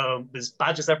 There's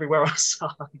badgers everywhere on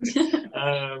site.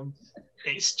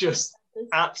 It's just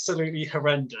absolutely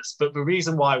horrendous. But the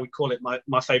reason why we call it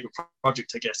my favorite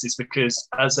project, I guess, is because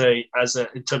as a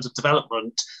in terms of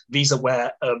development, these are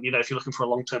where if you're looking for a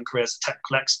long-term career as a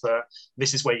technical expert,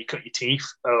 this is where you cut your teeth.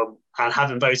 And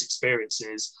having those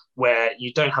experiences where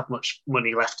you don't have much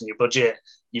money left in your budget,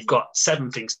 you've got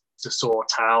 7 things to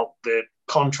sort out, the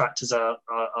contractors are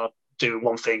doing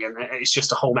one thing and it's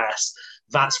just a whole mess.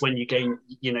 That's when you gain,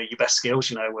 your best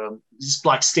skills. It's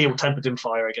like steel tempered in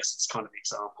fire, I guess it's kind of the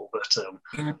example.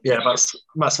 But yeah,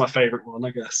 that's my favourite one,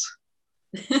 I guess.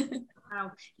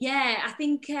 Wow. Yeah, I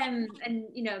think, and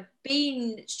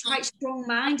being quite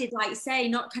strong-minded, like you say,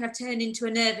 not kind of turn into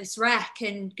a nervous wreck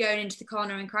and going into the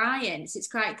corner and crying. So it's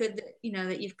quite good that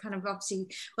that you've kind of obviously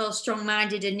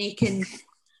strong-minded and you can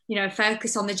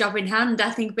focus on the job in hand.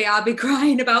 I think I'll be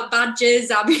crying about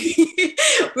badgers, I'll be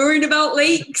worrying about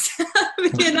leaks.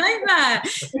 It'll be a nightmare.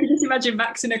 You just imagine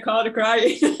Max in a corner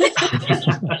crying.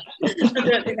 I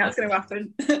don't think that's going to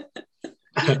happen.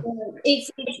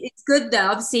 It's good though,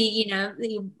 obviously,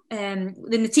 in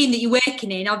the team that you're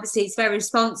working in, obviously it's very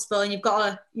responsible and you've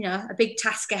got a big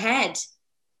task ahead.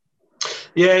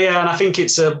 Yeah, and I think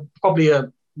it's probably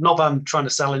not that I'm trying to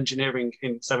sell engineering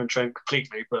in Severn Trent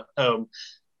completely, but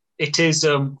it is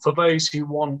for those who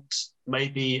want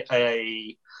maybe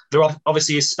there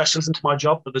obviously is specialism to my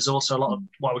job, but there's also a lot of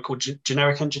what we call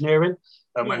generic engineering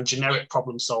and generic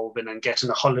problem solving and getting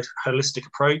a holistic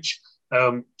approach.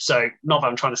 So not that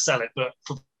I'm trying to sell it, but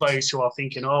for those who are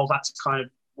thinking, that's kind of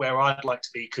where I'd like to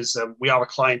be, because we are a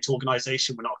client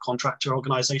organisation, we're not a contractor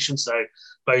organisation. So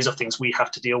those are things we have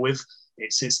to deal with.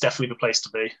 It's definitely the place to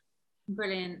be.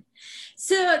 Brilliant.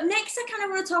 So next I kind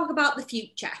of want to talk about the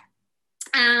future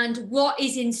and what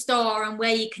is in store and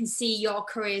where you can see your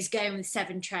careers going with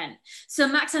Severn Trent. So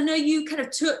Max, I know you kind of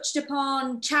touched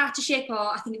upon chartership, or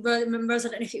I think Rose, I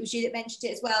don't know if it was you that mentioned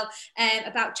it as well,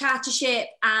 about chartership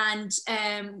and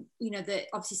that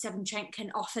obviously Severn Trent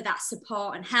can offer that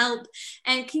support and help.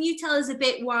 And can you tell us a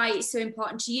bit why it's so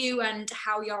important to you and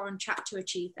how you're on track to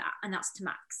achieve that? And that's to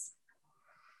Max.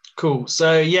 Cool.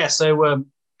 So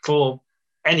for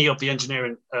any of the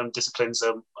engineering disciplines,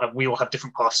 we all have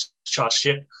different paths to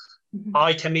chartership.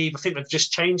 IChemE, I think they've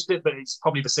just changed it, but it's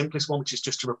probably the simplest one, which is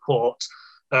just a report.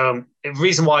 The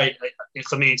reason why,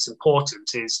 for me, it's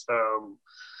important is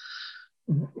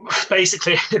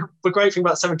basically the great thing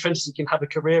about Severn Trent is you can have a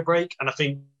career break, and I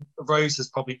think Rose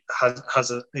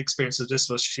has an experience of this,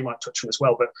 so she might touch on as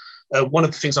well. But one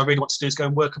of the things I really want to do is go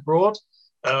and work abroad,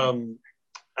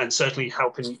 and certainly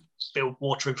helping build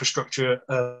water infrastructure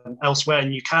elsewhere.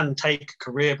 And you can take a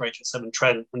career break at Severn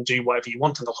Trent and do whatever you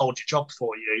want, and they'll hold your job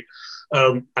for you.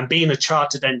 And being a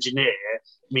chartered engineer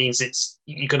means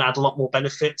you can add a lot more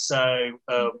benefits. So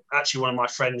actually, one of my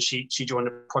friends, she joined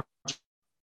a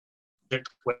project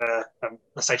where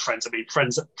I say friends, I mean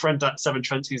friend at Severn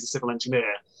Trent, who's a civil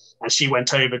engineer, and she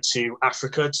went over to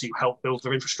Africa to help build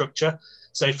their infrastructure.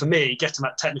 So for me, getting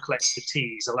that technical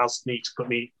expertise allows me to put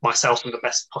myself in the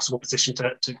best possible position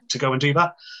to go and do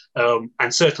that.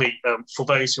 And certainly for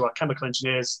those who are chemical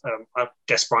engineers, I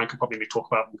guess Brian could probably talk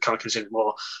about mechanical engineering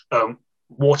more.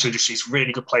 Water industry is a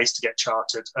really good place to get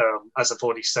chartered. As I've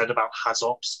already said about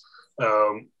HAZOPs,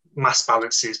 mass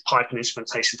balances, pipe and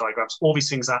instrumentation diagrams, all these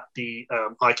things that the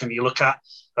IChemE you look at,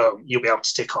 you'll be able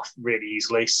to tick off really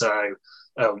easily. So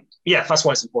that's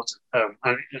why it's important.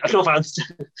 And I know that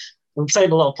I'm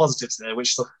saying a lot of positives there,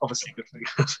 which is obviously a good thing.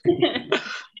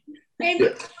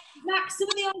 Max, some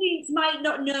of the audience might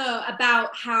not know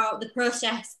about how the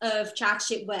process of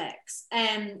chartership works.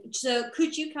 So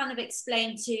could you kind of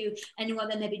explain to anyone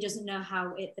that maybe doesn't know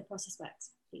how the process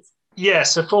works, please? Yeah,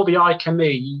 so for the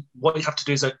IChemE, what you have to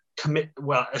do is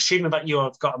assuming that you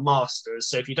have got a master's.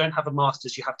 So if you don't have a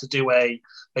master's, you have to do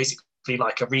basically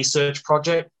like a research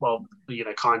project. Well,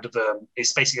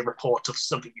 it's basically a report of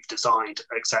something you've designed,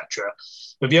 etc.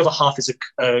 But the other half is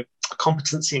a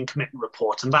competency and commitment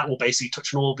report, and that will basically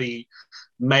touch on all the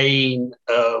main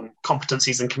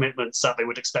competencies and commitments that they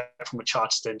would expect from a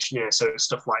chartered engineer. So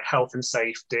stuff like health and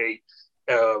safety,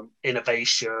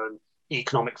 innovation,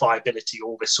 economic viability,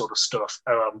 all this sort of stuff.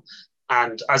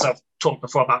 And as I've talked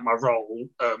before about my role,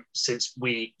 since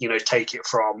we take it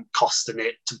from costing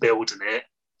it to building it,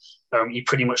 you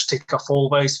pretty much tick off all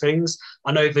those things.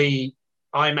 I know the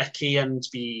IMechE and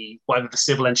the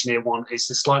civil engineer one is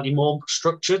slightly more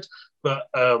structured, but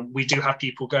we do have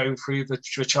people going through the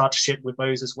chartership with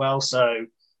those as well. So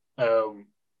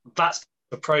that's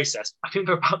the process. I think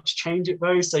they're about to change it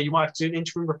though, so you might have to do an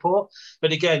interim report.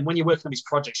 But again, when you're working on these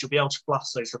projects, you'll be able to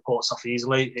blast those reports off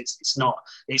easily. It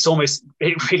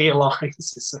really aligns.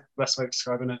 It's the best way of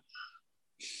describing it.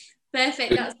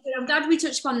 Perfect. That's good. I'm glad we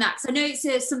touched upon that, because I know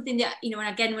it's something that, and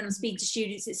again, when I'm speaking to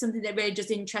students, it's something that really does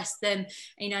interest them,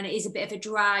 and it is a bit of a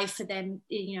drive for them,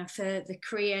 for the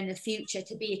career and the future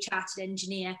to be a chartered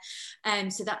engineer.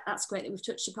 So that's great that we've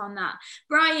touched upon that.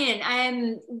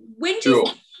 Brian, when do you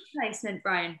finish placement,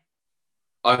 Brian?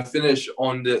 I finish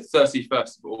on the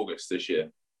 31st of August this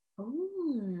year.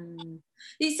 Oh,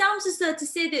 it sounds as though, to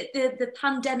say that the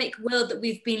pandemic world that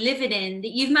we've been living in, that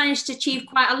you've managed to achieve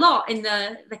quite a lot in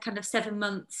the kind of 7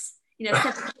 months. 7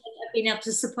 months have been able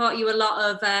to support you a lot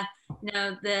of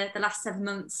the last 7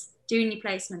 months doing your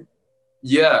placement.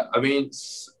 Yeah, I mean,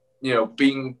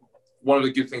 being one of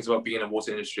the good things about being in the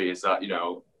water industry is that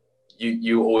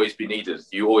you will always be needed.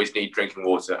 You always need drinking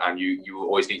water, and you will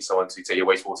always need someone to take your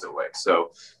wastewater away.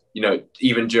 So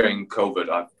even during COVID,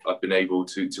 I've been able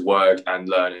to work and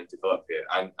learn and develop here.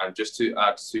 And just to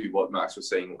add to what Max was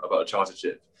saying about a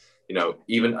chartership,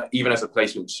 even as a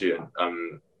placement student,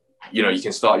 you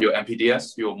can start your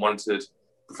MPDS, your Monitored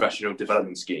Professional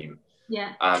Development Scheme.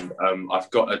 Yeah. And I've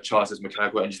got a chartered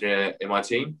mechanical engineer in my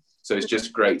team, so it's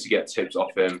just great to get tips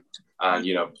off him. And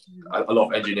a lot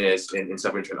of engineers in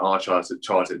Severn Trent are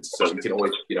chartered, so we can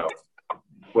always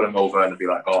put them over and be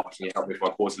like, oh, can you help me with my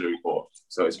quarterly report?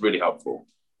 So it's really helpful.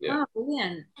 Yeah. Oh,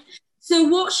 brilliant. So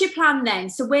what's your plan then?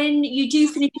 So when you do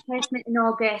finish your placement in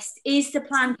August, is the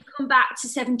plan to come back to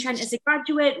Severn Trent as a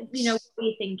graduate? What are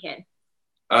you thinking?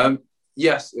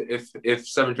 Yes, if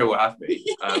Severn Trent will have me.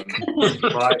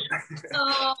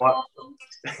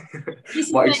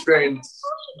 My experience.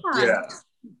 Yeah.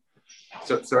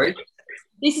 So, sorry?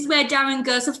 This is where Darren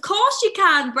goes, of course you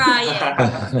can,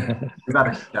 Brian.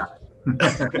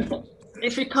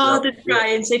 It's recorded,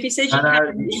 Brian, so if he says you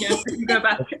can, you can go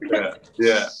back.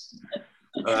 Yeah.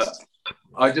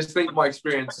 I just think my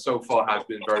experience so far has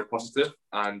been very positive,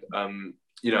 and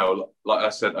like I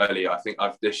said earlier, I think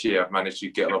this year I've managed to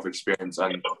get a lot of experience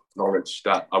and knowledge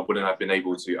that I wouldn't have been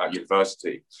able to at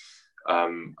university.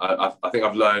 I think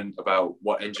I've learned about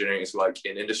what engineering is like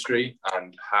in industry,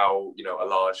 and how a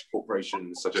large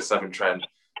corporation such as Severn Trent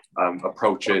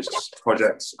approaches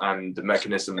projects and the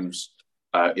mechanisms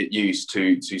it used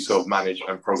to sort of manage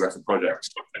and progress the projects.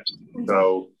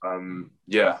 So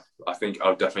I think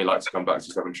I'd definitely like to come back to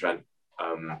Severn Trent.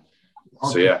 Aaron.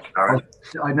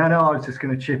 I was just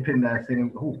going to chip in there thinking,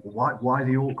 why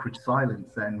the awkward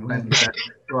silence then when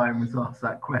Brian was asked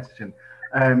that question?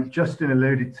 Justin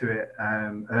alluded to it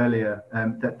earlier,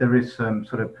 that there is some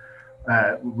sort of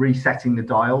resetting the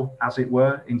dial, as it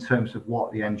were, in terms of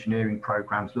what the engineering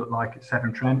programs look like at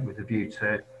Severn Trent, with a view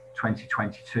to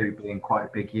 2022 being quite a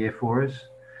big year for us.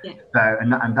 Yeah. So,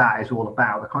 and that is all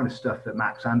about the kind of stuff that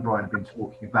Max and Brian have been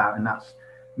talking about, and that's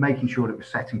making sure that we're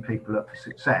setting people up for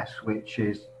success, which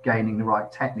is gaining the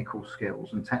right technical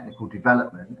skills and technical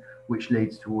development, which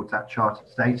leads towards that chartered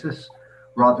status,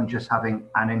 rather than just having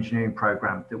an engineering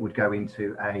program that would go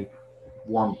into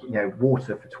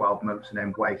water for 12 months and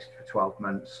then waste for 12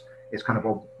 months. It's kind of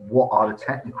what are the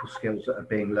technical skills that are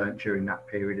being learned during that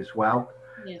period as well.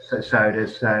 Yeah. So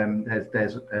there's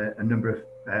a number of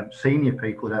senior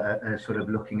people that are sort of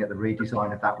looking at the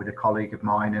redesign of that with a colleague of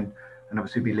mine, and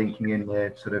obviously be linking in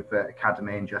the sort of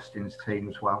academy and Justin's team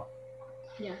as well.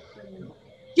 Yeah.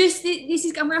 Just this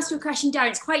is. I'm going to ask you a question, Darren.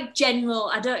 It's quite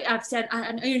general. I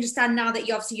understand now that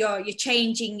you're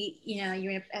changing.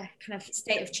 You're in a kind of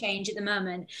state of change at the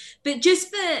moment. But just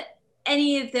for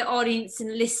any of the audience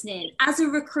and listening, as a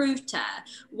recruiter,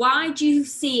 why do you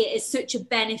see it as such a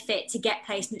benefit to get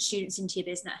placement students into your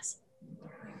business?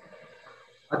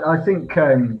 I think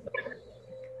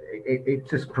it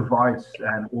just provides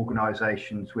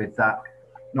organisations with that,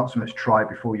 not so much try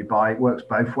before you buy. It works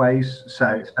both ways.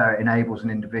 So it enables an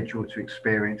individual to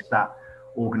experience that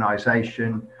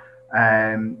organisation,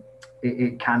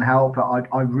 it can help.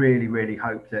 I really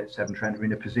hope that Severn Trent are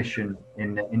in a position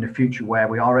in the future where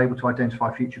we are able to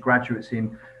identify future graduates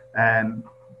in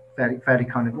fairly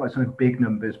kind of, well, it's not big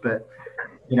numbers, but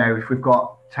you know, if we've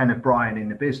got 10 of Brian in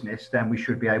the business, then we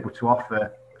should be able to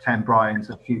offer 10 Brians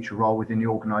a future role within the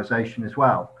organisation as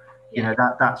well. Yeah. You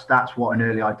know, that's what an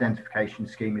early identification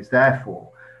scheme is there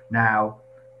for. Now,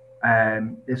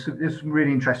 there's some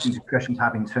really interesting discussions to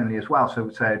have internally as well. So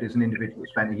there's an individual who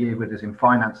spent a year with us in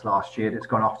finance last year that's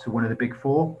gone off to one of the big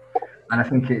four. And I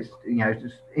think it's, you know,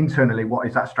 just internally, what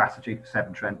is that strategy for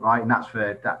Severn Trent, right? And that's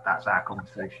our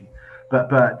conversation. But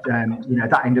you know,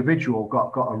 that individual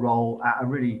got a role at a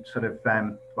really sort of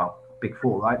big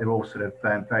four, right? They're all sort of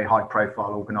very high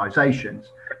profile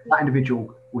organisations. That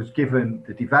individual was given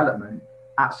the development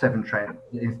at Severn Trent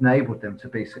that enabled them to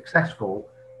be successful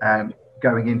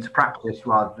going into practice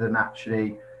rather than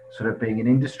actually sort of being in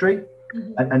industry.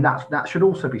 Mm-hmm. And that should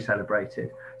also be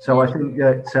celebrated. So I think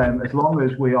that as long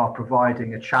as we are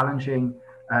providing a challenging,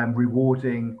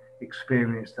 rewarding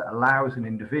experience that allows an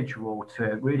individual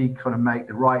to really kind of make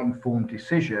the right informed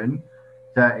decision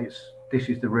that this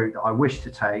is the route that I wish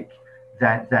to take,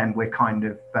 then we're kind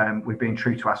of we're being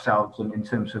true to ourselves in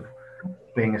terms of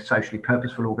being a socially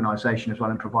purposeful organisation as well,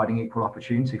 and providing equal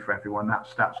opportunity for everyone.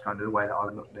 That's kind of the way that I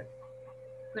would look at it.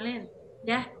 Brilliant.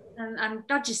 Yeah. And I'm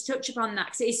glad you touch upon that,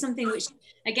 because it is something which,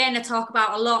 again, I talk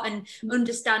about a lot, and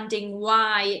understanding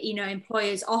why, you know,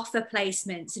 employers offer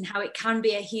placements and how it can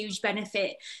be a huge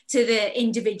benefit to the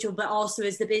individual, but also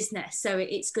as the business. So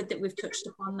it's good that we've touched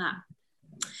upon that.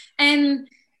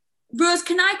 Rose,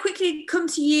 can I quickly come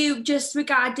to you just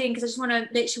regarding, because I just want to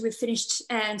make sure we've finished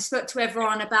and spoke to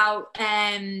everyone about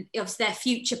obviously their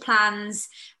future plans,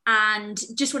 and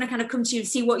just want to kind of come to you and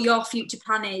see what your future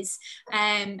plan is,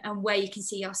 and where you can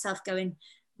see yourself going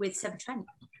with Severn Trent.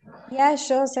 Yeah,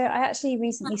 sure. So I actually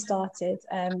recently started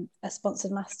a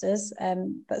sponsored master's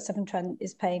that Severn Trent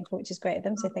is paying for, which is great of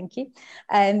them, so thank you.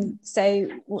 So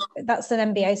that's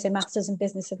an MBA, so Masters in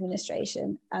Business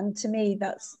Administration, and to me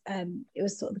that's it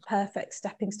was sort of the perfect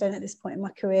stepping stone at this point in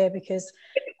my career, because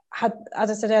had, as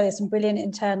I said earlier, some brilliant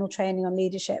internal training on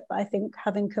leadership, but I think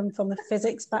having come from a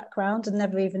physics background and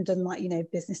never even done, like, you know,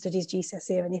 business studies,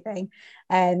 GCSE or anything,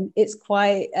 it's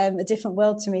quite a different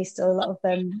world to me still. A lot of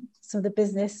some of the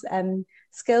business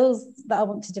skills that I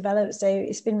want to develop. So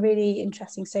it's been really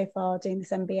interesting so far doing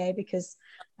this MBA, because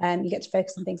you get to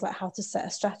focus on things like how to set a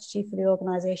strategy for the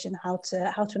organisation, how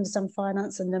to understand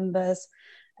finance and numbers,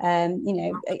 you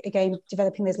know, again,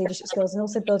 developing those leadership skills, and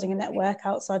also building a network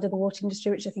outside of the water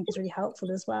industry, which I think is really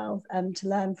helpful as well to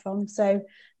learn from. So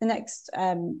the next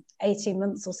 18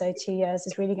 months or so, 2 years,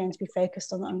 is really going to be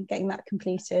focused on getting that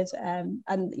completed. And,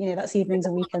 you know, that's evenings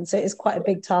and weekends. So it's quite a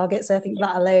big target. So I think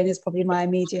that alone is probably my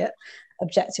immediate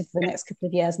objective for the next couple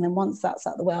of years. And then once that's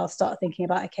out the way, I'll start thinking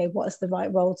about, okay, what is the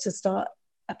right role to start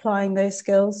applying those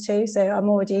skills to? So I'm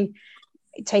already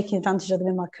taking advantage of them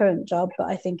in my current job, but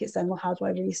I think it's then, well, how do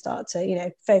I really start to, you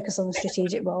know, focus on a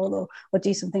strategic role, or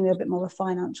do something with a bit more of a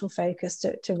financial focus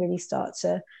to really start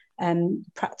to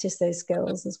practice those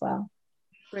skills as well.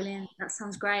 Brilliant. That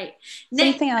sounds great.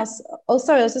 Something else. Oh,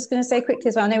 sorry, I was just going to say quickly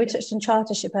as well. I know we touched on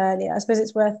chartership earlier. I suppose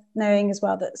it's worth knowing as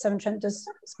well that Severn Trent does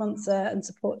sponsor and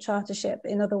support chartership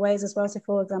in other ways as well. So,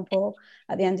 for example,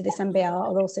 at the end of this MBA,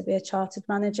 I'll also be a chartered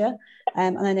manager.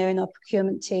 And I know in our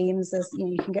procurement teams, there's, you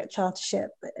know, you can get chartership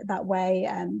that way.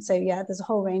 So, yeah, there's a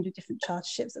whole range of different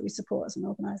charterships that we support as an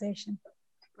organisation.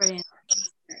 Brilliant.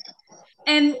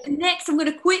 Next, I'm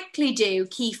going to quickly do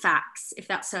key facts, if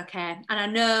that's okay. And I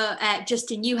know,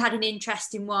 Justin, you had an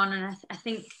interesting one, and I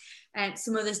think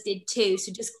some others did too.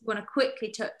 So just want to quickly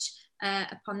touch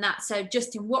upon that. So,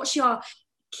 Justin, what's your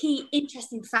key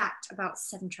interesting fact about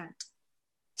Severn Trent?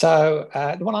 So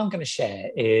the one I'm going to share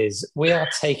is we are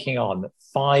taking on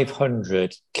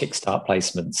 500 Kickstart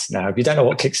placements. Now, if you don't know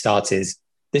what Kickstart is,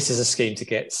 this is a scheme to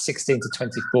get 16 to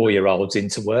 24-year-olds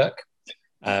into work.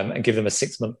 And give them a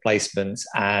 6-month placement,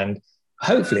 and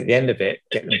hopefully at the end of it,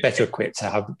 get them better equipped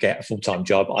to get a full-time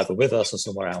job either with us or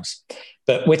somewhere else.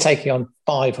 But we're taking on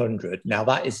 500. Now,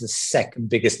 that is the second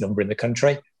biggest number in the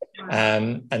country.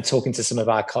 And talking to some of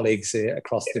our colleagues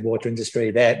across the water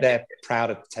industry, they're proud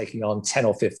of taking on 10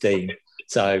 or 15.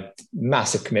 So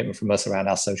massive commitment from us around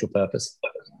our social purpose.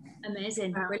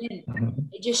 Amazing, brilliant.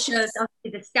 It just shows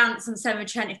obviously the stance on Severn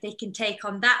Trent, if they can take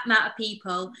on that amount of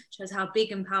people, shows how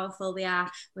big and powerful they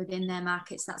are within their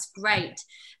markets. That's great.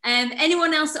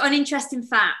 Anyone else on interesting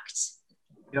fact?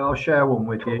 Yeah, I'll share one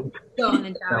with you. Go on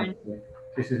then, Darren.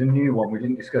 This is a new one. We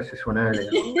didn't discuss this one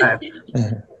earlier.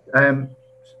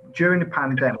 During the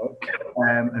pandemic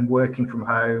and working from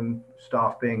home,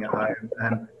 staff being at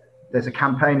home. There's a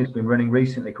campaign that's been running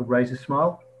recently called Raise a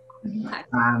Smile,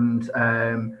 and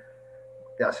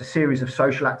that's a series of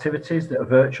social activities that are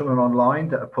virtual and online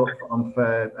that are put on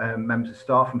for members of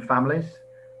staff and families.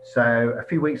 So a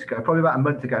few weeks ago, probably about a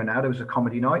month ago now, there was a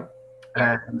comedy night.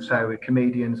 So with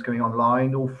comedians going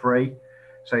online, all free.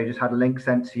 So you just had a link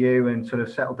sent to you and sort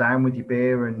of settle down with your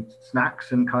beer and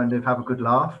snacks and kind of have a good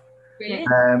laugh.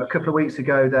 A couple of weeks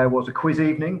ago, there was a quiz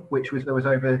evening, there was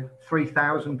over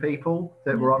 3,000 people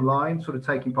that were online, sort of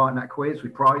taking part in that quiz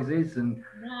with prizes and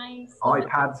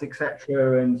iPads,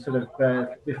 etc., and sort of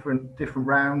different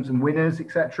rounds and winners,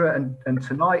 etc. And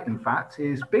tonight, in fact,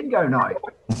 is bingo night.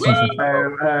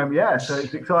 So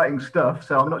it's exciting stuff.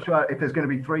 So I'm not sure if there's going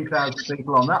to be 3,000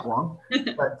 people on that one,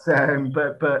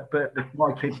 but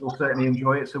my kids will certainly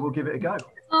enjoy it. So we'll give it a go.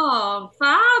 Oh, fab!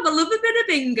 I love a bit of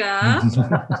bingo.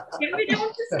 Get me down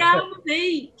to Scout on the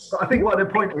beach. But I think what the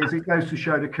point is, it goes to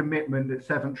show the commitment that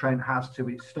Severn Trent has to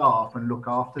its staff and look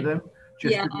after them.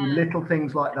 Just little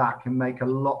things like that can make a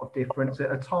lot of difference at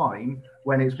a time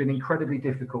when it's been incredibly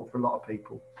difficult for a lot of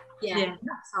people. Yeah,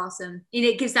 that's awesome.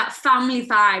 It gives that family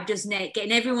vibe, doesn't it?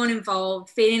 Getting everyone involved,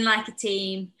 feeling like a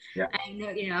team. Yeah. And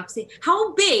obviously,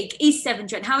 how big is Severn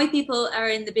Trent? How many people are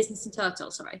in the business in total?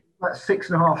 Sorry. About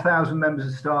 6,500 members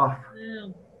of staff.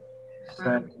 Oh.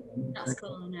 So, that's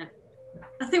cool, isn't it?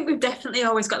 I think we've definitely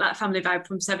always got that family vibe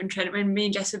from Severn Trent. When me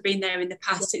and Jess have been there in the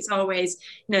past, it's always,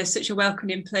 such a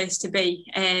welcoming place to be.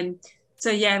 I'm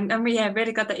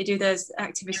really glad that you do those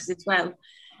activities as well.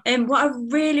 What I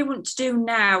really want to do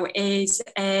now is,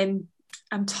 I'm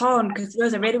torn because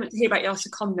Rose, I really want to hear about your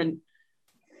secondment.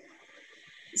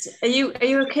 Are you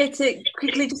okay to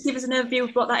quickly just give us an overview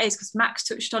of what that is? Because Max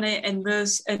touched on it and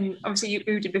Rose, and obviously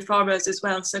you did before Rose as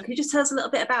well. So can you just tell us a little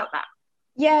bit about that?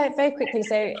 Yeah, very quickly.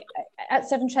 So at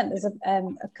Severn Trent, there's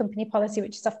a company policy,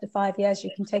 which is after 5 years, you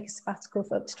can take a sabbatical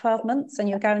for up to 12 months and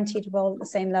you're guaranteed a role at the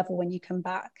same level when you come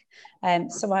back.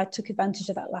 So I took advantage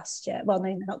of that last year. Well,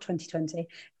 no, not 2020,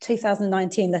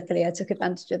 2019, luckily, I took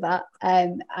advantage of that.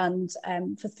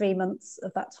 For 3 months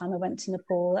of that time, I went to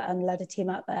Nepal and led a team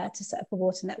out there to set up a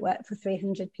water network for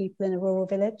 300 people in a rural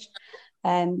village.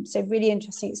 So really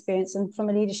interesting experience, and from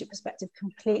a leadership perspective,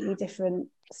 completely different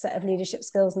set of leadership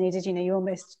skills needed. You're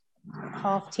almost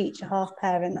half teacher, half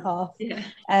parent, half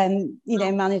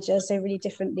manager, so really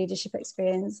different leadership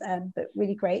experience, but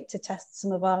really great to test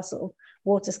some of our sort of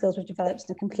water skills we've developed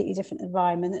in a completely different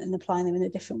environment and applying them in a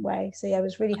different way. So it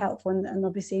was really helpful, and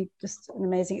obviously just an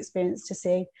amazing experience to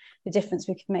see the difference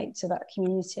we could make to that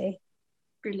community.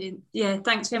 Brilliant. Yeah,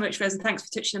 thanks very much, Rose, and thanks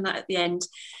for touching on that at the end.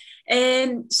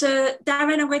 So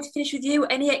Darren, I'm going to finish with you.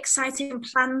 Any exciting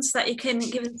plans that you can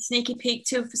give us a sneaky peek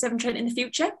to for Severn Trent in the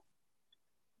future?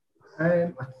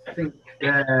 I think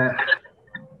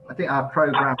our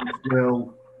programmes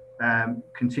will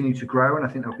continue to grow, and I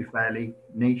think they'll be fairly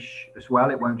niche as well.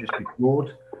 It won't just be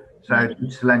broad. So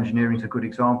digital engineering is a good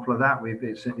example of that.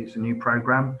 It's a new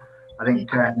programme. I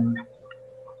think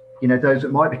those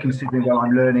that might be considering, well,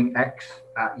 I'm learning X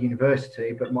at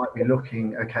university, but might be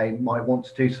looking, might want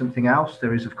to do something else.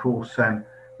 There is, of course,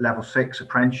 level 6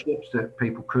 apprenticeships that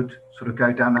people could sort of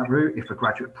go down that route if a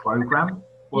graduate programme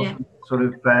was sort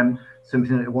of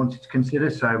something that they wanted to consider.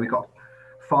 So we've got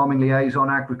farming liaison,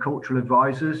 agricultural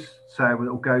advisors. So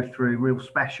we'll go through real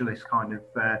specialist kind of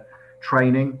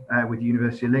training with the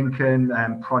University of Lincoln,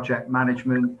 project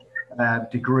management,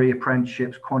 degree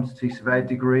apprenticeships, quantity surveyor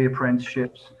degree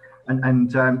apprenticeships. And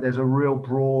there's a real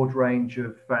broad range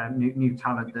of new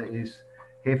talent that is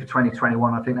here for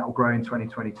 2021. I think that will grow in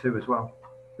 2022 as well.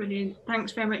 Brilliant.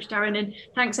 Thanks very much, Darren. And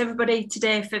thanks everybody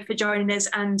today for joining us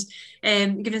and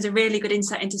giving us a really good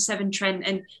insight into Severn Trent.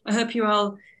 And I hope you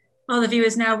all the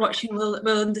viewers now watching will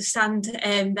understand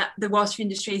that the water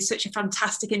industry is such a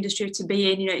fantastic industry to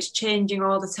be in. It's changing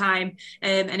all the time,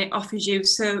 and it offers you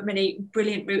so many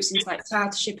brilliant routes into like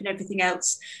chartership and everything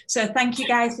else. So thank you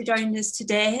guys for joining us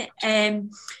today.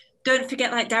 Don't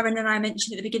forget, like Darren and I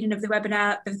mentioned at the beginning of the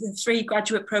webinar, the 3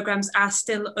 graduate programmes are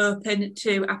still open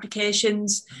to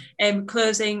applications,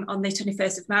 closing on the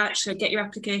 21st of March. So get your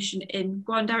application in.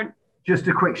 Go on, Darren. Just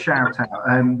a quick shout out.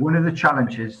 One of the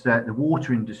challenges that the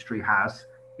water industry has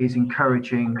is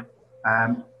encouraging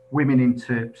women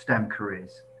into STEM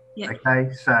careers. Yeah.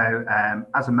 Okay, so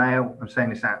as a male, I'm saying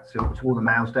this out to all the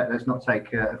males, let's not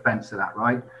take offence to that,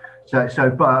 right?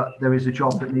 But there is a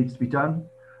job that needs to be done.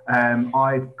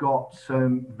 I've got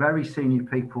some very senior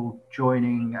people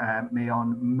joining me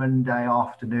on Monday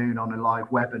afternoon on a live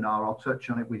webinar. I'll touch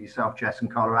on it with yourself, Jess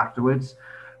and Carla, afterwards.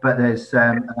 But there's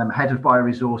Head of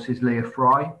Bioresources, Leah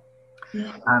Fry.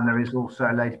 Yeah. And there is also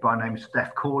a lady by the name of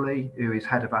Steph Corley, who is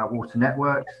Head of our Water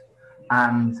Networks.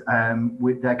 and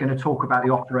they're going to talk about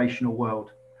the operational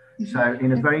world. So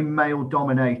in a very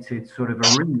male-dominated sort of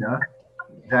arena,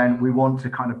 then we want to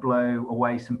kind of blow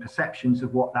away some perceptions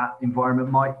of what that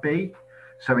environment might be.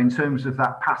 So in terms of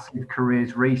that passive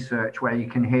careers research, where you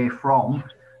can hear from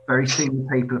very senior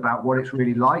people about what it's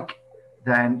really like,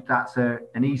 then that's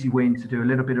an easy win to do a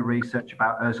little bit of research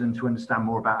about us and to understand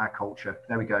more about our culture.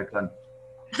 There we go, Glenn.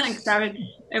 Thanks, Darren.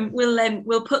 And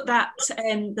we'll put that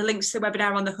the links to the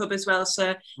webinar on the hub as well.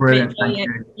 So brilliant, thank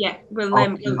you. Yeah,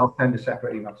 I'll send a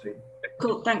separate email to you.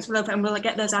 Cool, thanks, Will, and we'll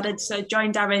get those added. So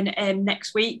join Darren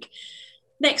next week.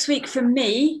 Next week for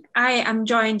me, I am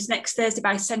joined next Thursday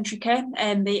by Centrica,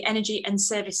 the energy and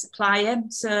service supplier.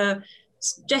 So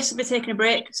Jess will be taking a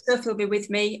break, Sophie will be with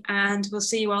me, and we'll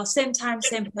see you all same time,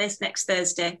 same place next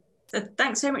Thursday. So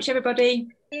thanks so much, everybody.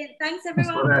 Thanks,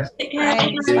 everyone. Take care.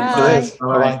 Bye.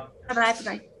 Bye.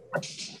 Bye-bye.